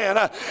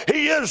 Amen.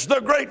 He is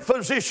the great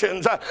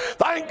physician.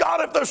 Thank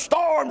God if the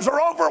storms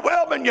are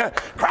overwhelming you,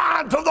 cry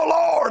unto the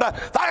Lord.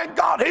 Thank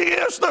God He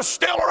is the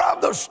stiller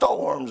of the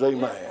storms.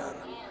 Amen.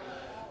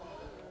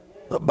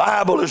 The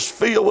Bible is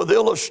filled with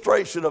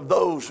illustration of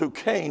those who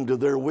came to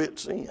their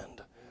wits'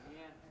 end.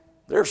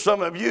 There's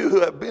some of you who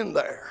have been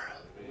there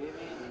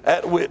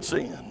at wits'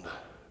 end.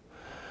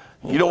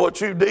 You know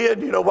what you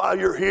did? You know why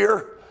you're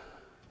here?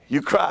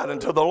 You cried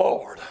unto the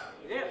Lord.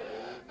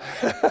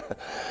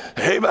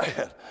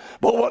 Amen.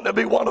 But wouldn't it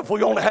be wonderful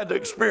if we only had to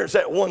experience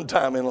that one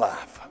time in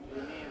life?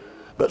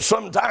 But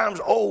sometimes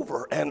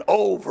over and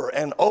over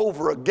and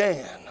over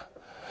again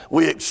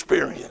we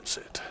experience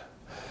it.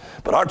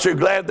 But aren't you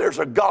glad there's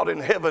a God in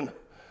heaven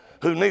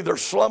who neither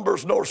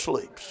slumbers nor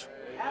sleeps?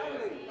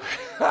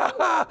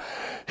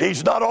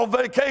 He's not on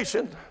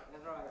vacation.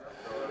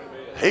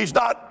 He's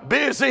not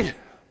busy.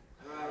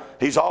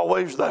 He's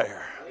always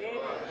there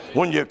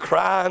when you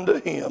cry unto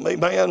Him.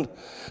 Amen.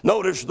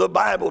 Notice the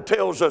Bible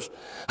tells us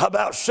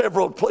about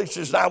several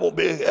places, and I won't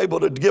be able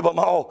to give them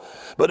all.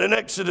 But in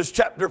Exodus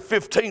chapter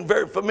 15,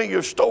 very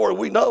familiar story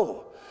we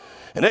know.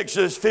 In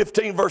Exodus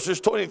 15 verses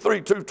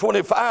 23 to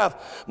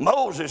 25,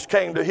 Moses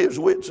came to his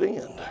wits'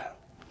 end.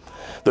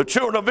 The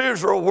children of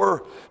Israel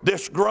were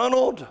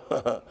disgruntled.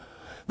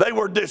 They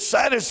were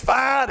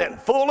dissatisfied and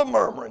full of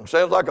murmuring.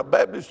 Sounds like a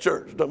Baptist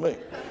church to me.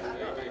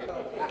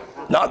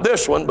 Not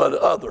this one, but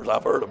others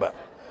I've heard about.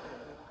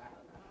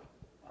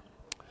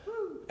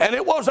 And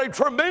it was a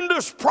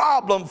tremendous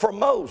problem for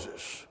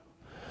Moses.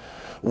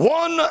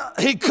 One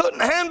he couldn't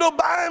handle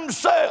by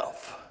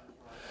himself.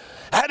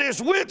 At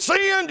his wits'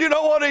 end, you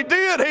know what he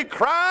did? He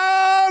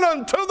cried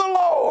unto the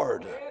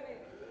Lord.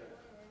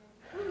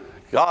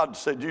 God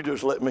said, you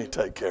just let me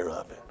take care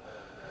of it.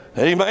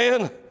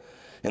 Amen.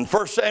 In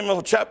 1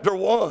 Samuel chapter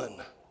 1,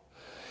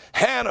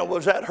 Hannah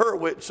was at her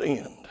wits'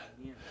 end.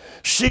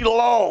 She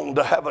longed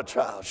to have a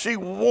child. She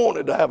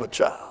wanted to have a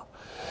child,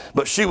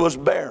 but she was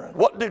barren.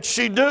 What did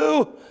she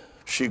do?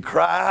 she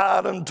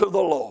cried unto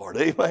the Lord.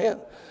 Amen.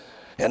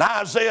 In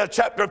Isaiah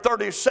chapter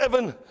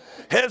 37,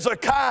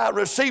 Hezekiah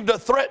received a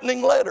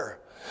threatening letter.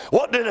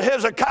 What did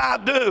Hezekiah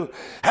do?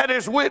 At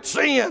his wit's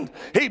end,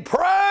 he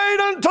prayed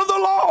unto the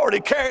Lord. He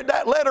carried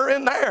that letter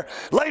in there,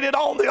 laid it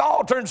on the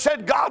altar and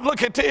said, God,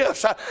 look at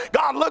this.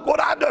 God, look what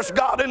I just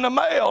got in the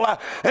mail.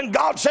 And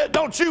God said,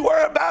 don't you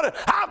worry about it.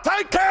 I'll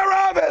take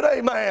care of it.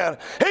 Amen.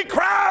 He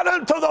cried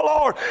unto the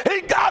Lord.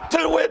 He got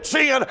to wit's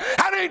end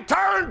and he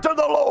turned to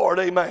the Lord.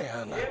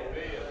 Amen.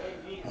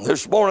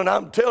 This morning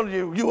I'm telling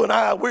you, you and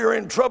I, we're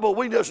in trouble.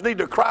 We just need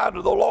to cry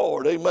to the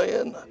Lord.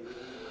 Amen.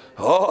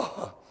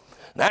 Oh.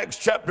 In Acts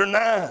chapter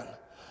 9,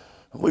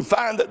 we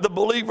find that the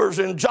believers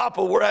in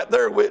Joppa were at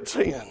their wits'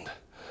 end.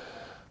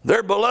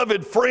 Their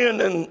beloved friend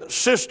and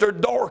sister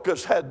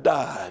Dorcas had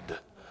died.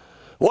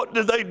 What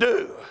did they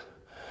do?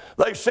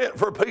 They sent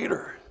for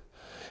Peter.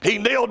 He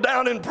kneeled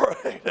down and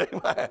prayed.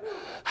 Amen.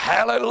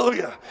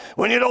 Hallelujah.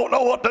 When you don't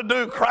know what to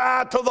do,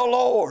 cry to the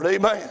Lord.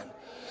 Amen.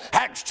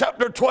 Acts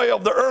chapter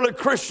 12, the early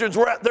Christians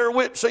were at their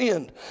wits'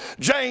 end.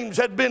 James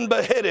had been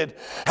beheaded,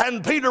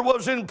 and Peter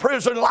was in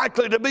prison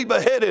likely to be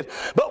beheaded.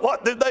 But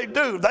what did they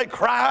do? They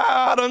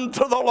cried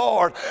unto the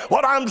Lord.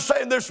 What I'm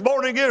saying this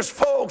morning is,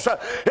 folks,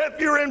 if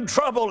you're in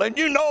trouble and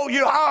you know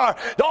you are,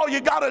 all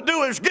you got to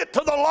do is get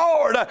to the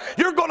Lord.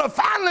 You're going to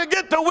finally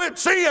get to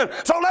wits' end.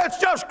 So let's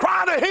just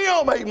cry to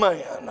Him.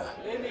 Amen.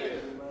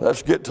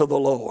 Let's get to the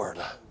Lord.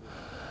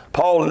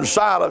 Paul and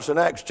Silas in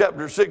Acts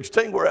chapter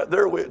 16 were at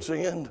their wits'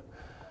 end.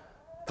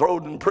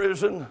 Thrown in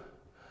prison,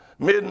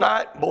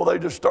 midnight, boy, they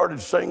just started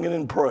singing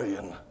and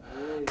praying,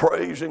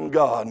 praising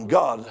God, and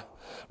God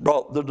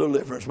brought the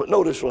deliverance. But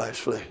notice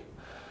lastly,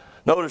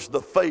 notice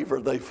the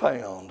favor they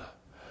found.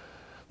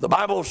 The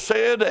Bible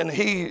said, and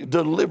He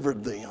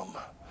delivered them.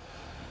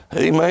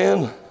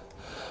 Amen.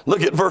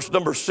 Look at verse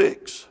number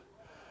 6.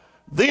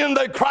 Then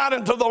they cried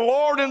unto the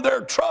Lord in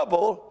their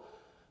trouble,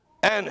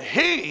 and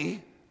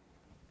He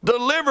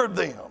delivered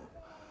them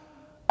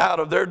out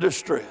of their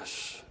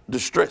distresses.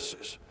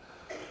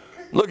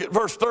 Look at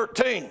verse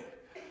 13.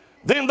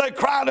 Then they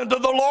cried unto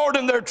the Lord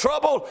in their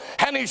trouble,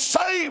 and He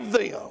saved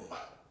them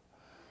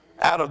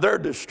out of their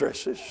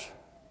distresses.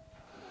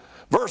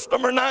 Verse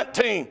number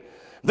 19.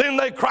 Then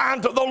they cried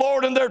unto the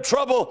Lord in their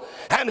trouble,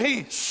 and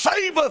He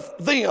saveth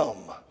them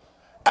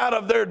out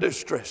of their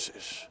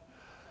distresses.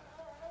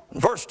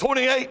 Verse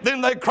 28.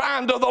 Then they cried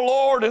unto the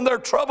Lord in their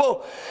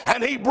trouble,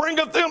 and He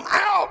bringeth them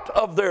out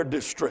of their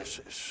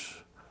distresses.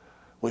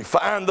 We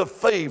find the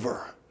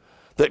favor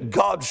that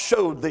God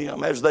showed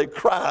them as they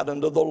cried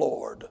unto the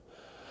Lord.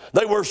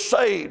 They were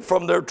saved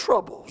from their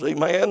troubles.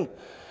 Amen.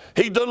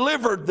 He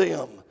delivered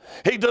them.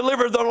 He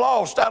delivered the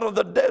lost out of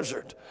the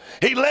desert.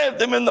 He led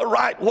them in the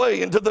right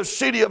way into the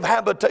city of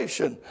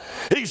habitation.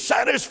 He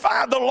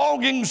satisfied the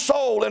longing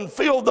soul and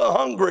filled the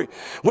hungry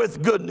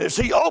with goodness.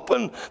 He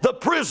opened the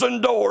prison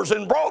doors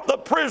and brought the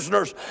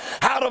prisoners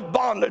out of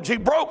bondage. He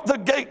broke the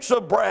gates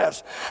of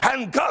brass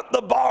and cut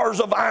the bars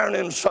of iron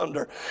in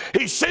sunder.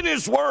 He sent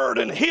His word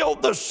and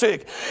healed the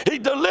sick. He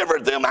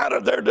delivered them out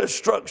of their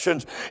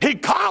destructions. He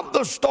calmed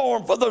the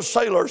storm for the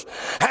sailors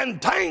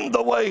and tamed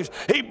the waves.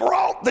 He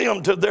brought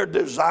them to their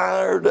desired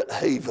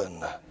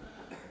haven.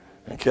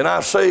 And can I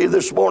say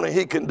this morning,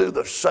 He can do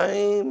the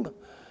same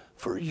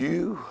for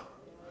you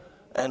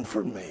and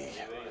for me.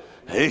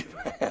 Amen.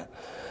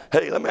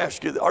 Hey, let me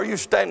ask you, are you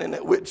standing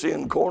at wit's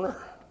end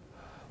corner?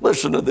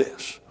 Listen to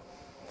this.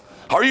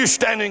 Are you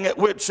standing at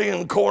wit's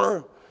end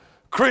corner?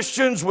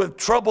 Christians with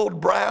troubled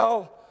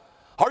brow?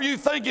 Are you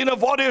thinking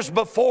of what is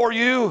before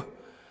you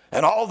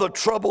and all the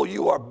trouble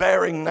you are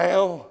bearing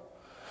now?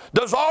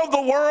 Does all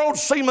the world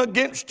seem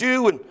against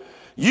you and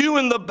you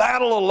in the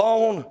battle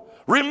alone?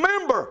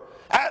 Remember,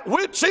 at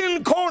wit's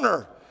end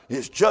corner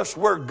is just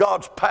where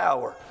God's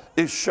power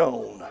is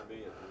shown.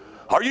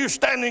 Are you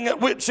standing at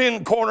wit's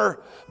end corner,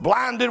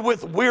 blinded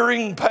with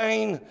wearing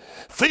pain,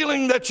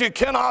 feeling that you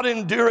cannot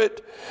endure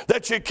it,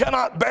 that you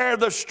cannot bear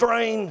the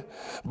strain,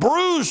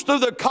 bruised through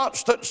the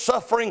constant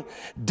suffering,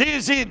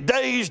 dizzy,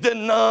 dazed,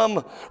 and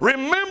numb?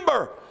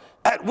 Remember,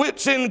 at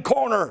wit's end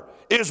corner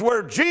is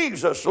where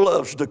Jesus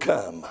loves to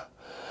come.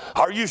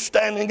 Are you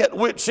standing at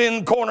wit's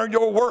end corner,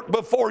 your work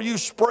before you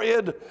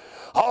spread,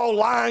 all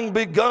lying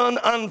begun,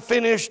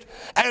 unfinished,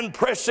 and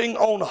pressing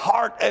on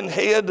heart and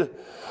head,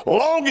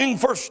 longing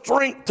for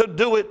strength to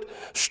do it,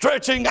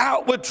 stretching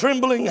out with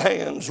trembling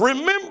hands?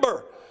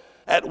 Remember,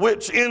 at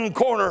wit's end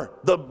corner,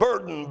 the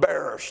burden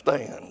bearer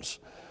stands.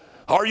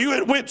 Are you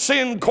at wit's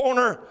end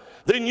corner?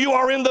 Then you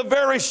are in the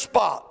very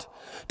spot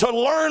to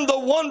learn the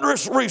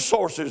wondrous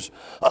resources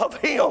of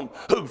Him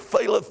who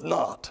faileth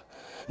not.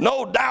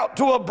 No doubt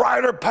to a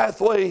brighter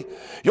pathway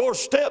your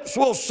steps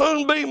will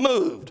soon be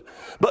moved,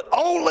 but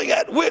only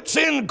at wit's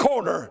end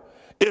corner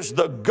is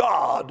the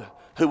God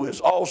who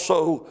is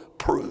also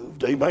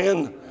proved.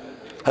 Amen.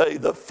 Hey,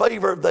 the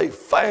favor they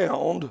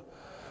found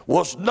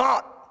was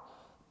not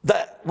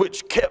that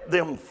which kept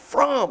them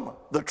from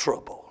the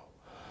trouble,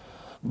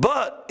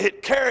 but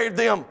it carried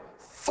them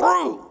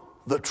through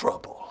the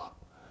trouble.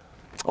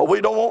 Oh,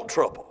 we don't want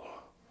trouble.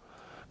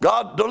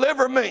 God,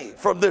 deliver me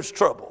from this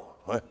trouble.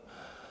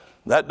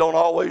 That don't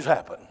always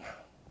happen.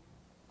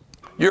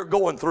 You're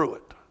going through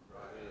it.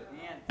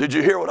 Did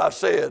you hear what I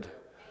said?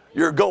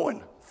 You're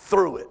going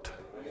through it.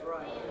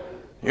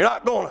 You're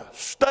not going to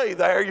stay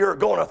there. You're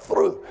going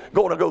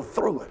to go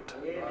through it.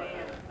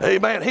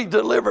 Amen. He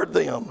delivered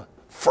them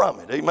from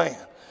it. Amen.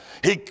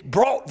 He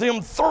brought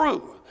them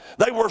through.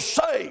 They were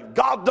saved.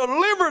 God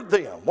delivered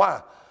them.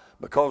 Why?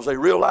 Because they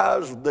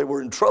realized they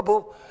were in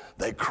trouble.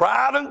 They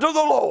cried unto the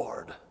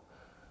Lord.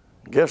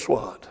 Guess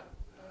what?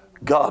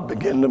 God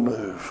began to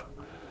move.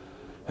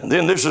 And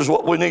then this is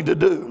what we need to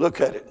do. Look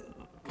at it.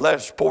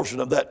 Last portion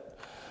of that,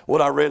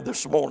 what I read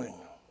this morning.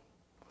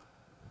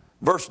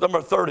 Verse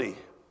number 30.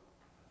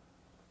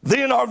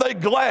 Then are they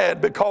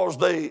glad because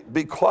they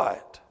be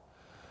quiet.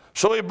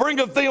 So he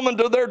bringeth them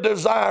into their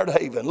desired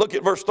haven. Look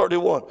at verse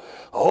 31.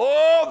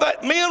 Oh,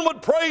 that men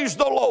would praise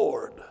the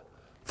Lord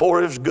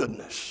for his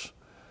goodness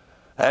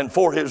and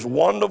for his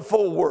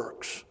wonderful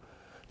works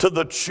to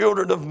the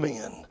children of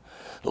men.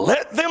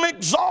 Let them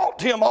exalt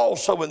him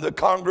also in the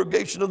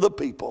congregation of the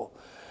people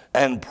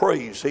and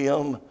praise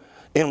him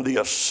in the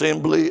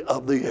assembly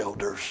of the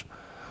elders.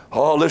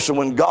 Oh, listen,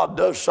 when God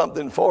does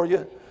something for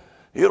you,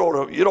 it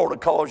ought to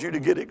cause you to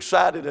get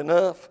excited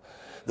enough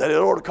that it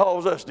ought to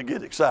cause us to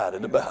get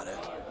excited about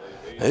it.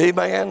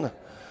 Amen.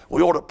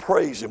 We ought to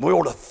praise him. We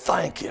ought to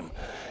thank him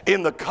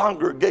in the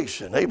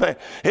congregation. Amen.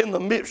 In the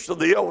midst of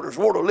the elders,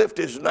 we ought to lift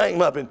his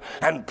name up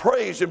and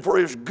praise him for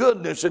his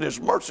goodness and his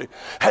mercy.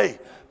 Hey,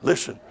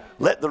 listen,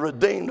 let the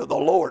redeemed of the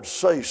Lord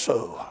say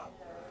so.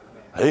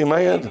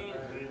 Amen.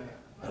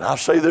 And I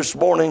say this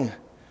morning,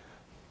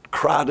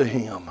 cry to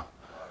him.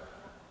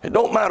 It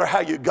don't matter how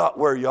you got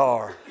where you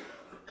are.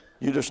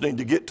 You just need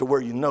to get to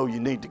where you know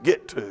you need to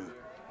get to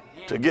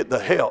get the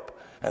help.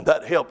 And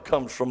that help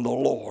comes from the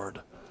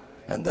Lord.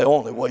 And the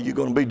only way you're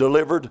going to be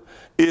delivered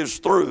is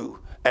through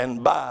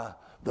and by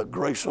the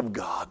grace of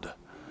God.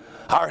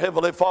 Our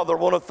Heavenly Father, I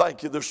want to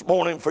thank you this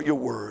morning for your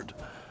word.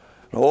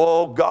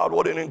 Oh God,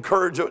 what an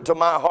encouragement to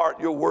my heart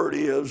your word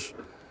is.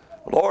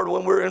 Lord,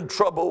 when we're in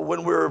trouble,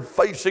 when we're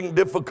facing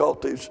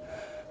difficulties,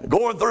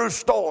 going through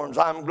storms,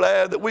 I'm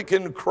glad that we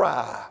can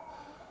cry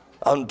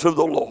unto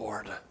the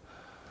Lord.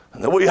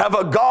 And that we have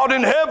a God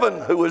in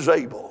heaven who is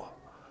able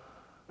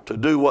to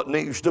do what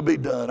needs to be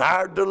done.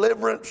 Our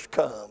deliverance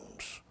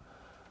comes,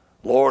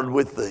 Lord,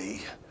 with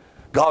thee.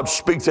 God,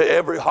 speak to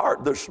every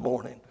heart this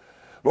morning.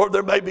 Lord,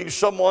 there may be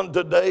someone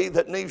today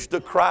that needs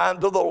to cry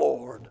unto the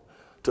Lord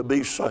to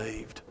be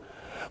saved.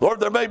 Lord,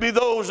 there may be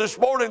those this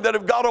morning that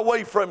have got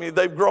away from you.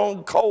 They've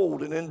grown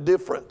cold and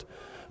indifferent,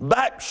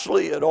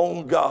 backslid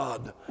on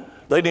God.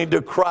 They need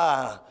to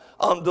cry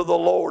unto the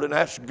Lord and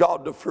ask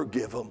God to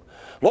forgive them.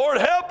 Lord,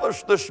 help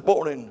us this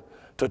morning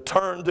to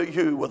turn to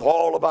you with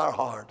all of our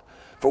heart.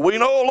 For we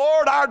know,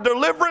 Lord, our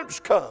deliverance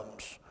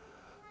comes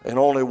in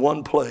only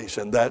one place,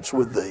 and that's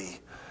with thee.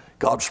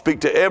 God,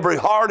 speak to every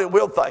heart, and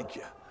we'll thank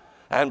you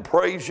and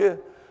praise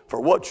you for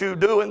what you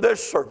do in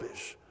this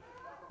service.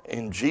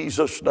 In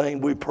Jesus' name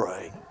we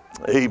pray.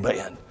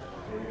 Amen.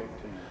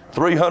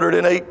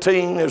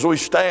 318 as we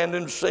stand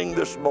and sing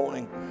this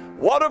morning.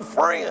 What a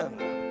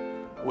friend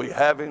we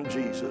have in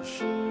Jesus.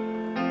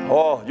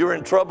 Oh, you're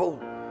in trouble?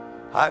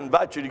 I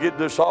invite you to get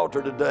to this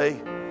altar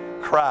today.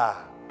 Cry.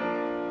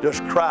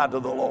 Just cry to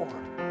the Lord.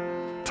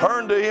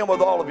 Turn to him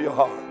with all of your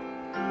heart.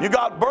 You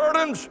got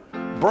burdens?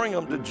 Bring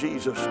them to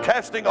Jesus,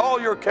 casting all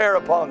your care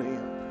upon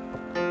him.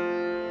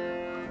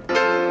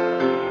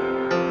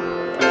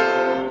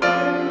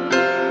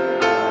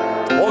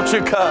 Won't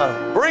you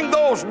come? Bring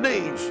those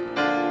needs.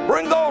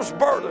 Bring those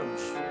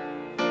burdens.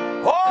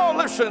 Oh,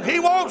 listen, he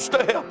wants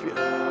to help you.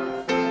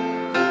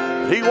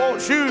 He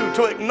wants you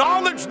to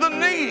acknowledge the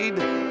need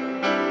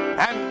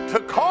and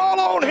to call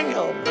on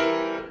him.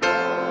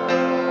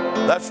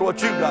 That's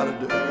what you got to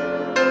do.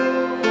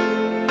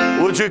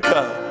 Would you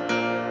come?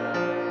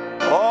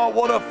 Oh,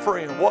 what a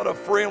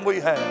friend we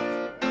have.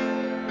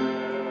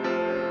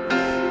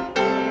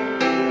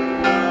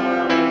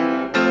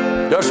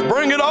 Just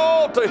bring it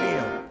all to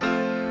him.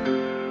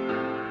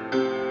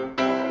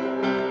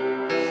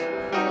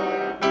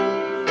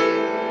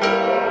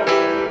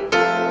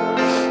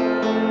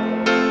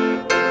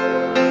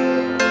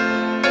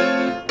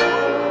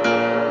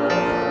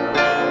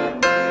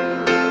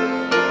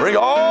 Bring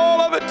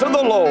all of it to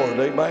the Lord,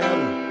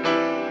 amen.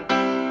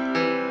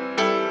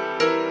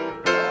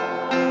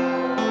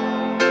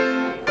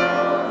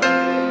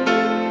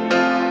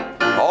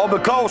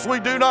 Because we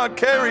do not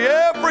carry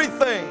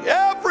everything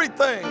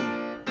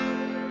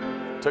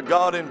to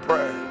God in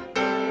prayer.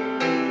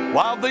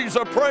 While these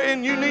are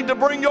praying, you need to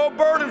bring your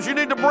burdens. You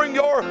need to bring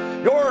your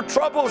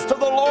troubles to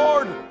the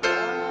Lord.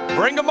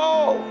 Bring them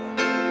all.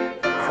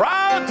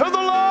 Cry to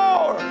the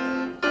Lord.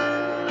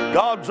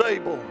 God's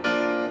able.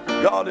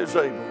 God is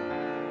able.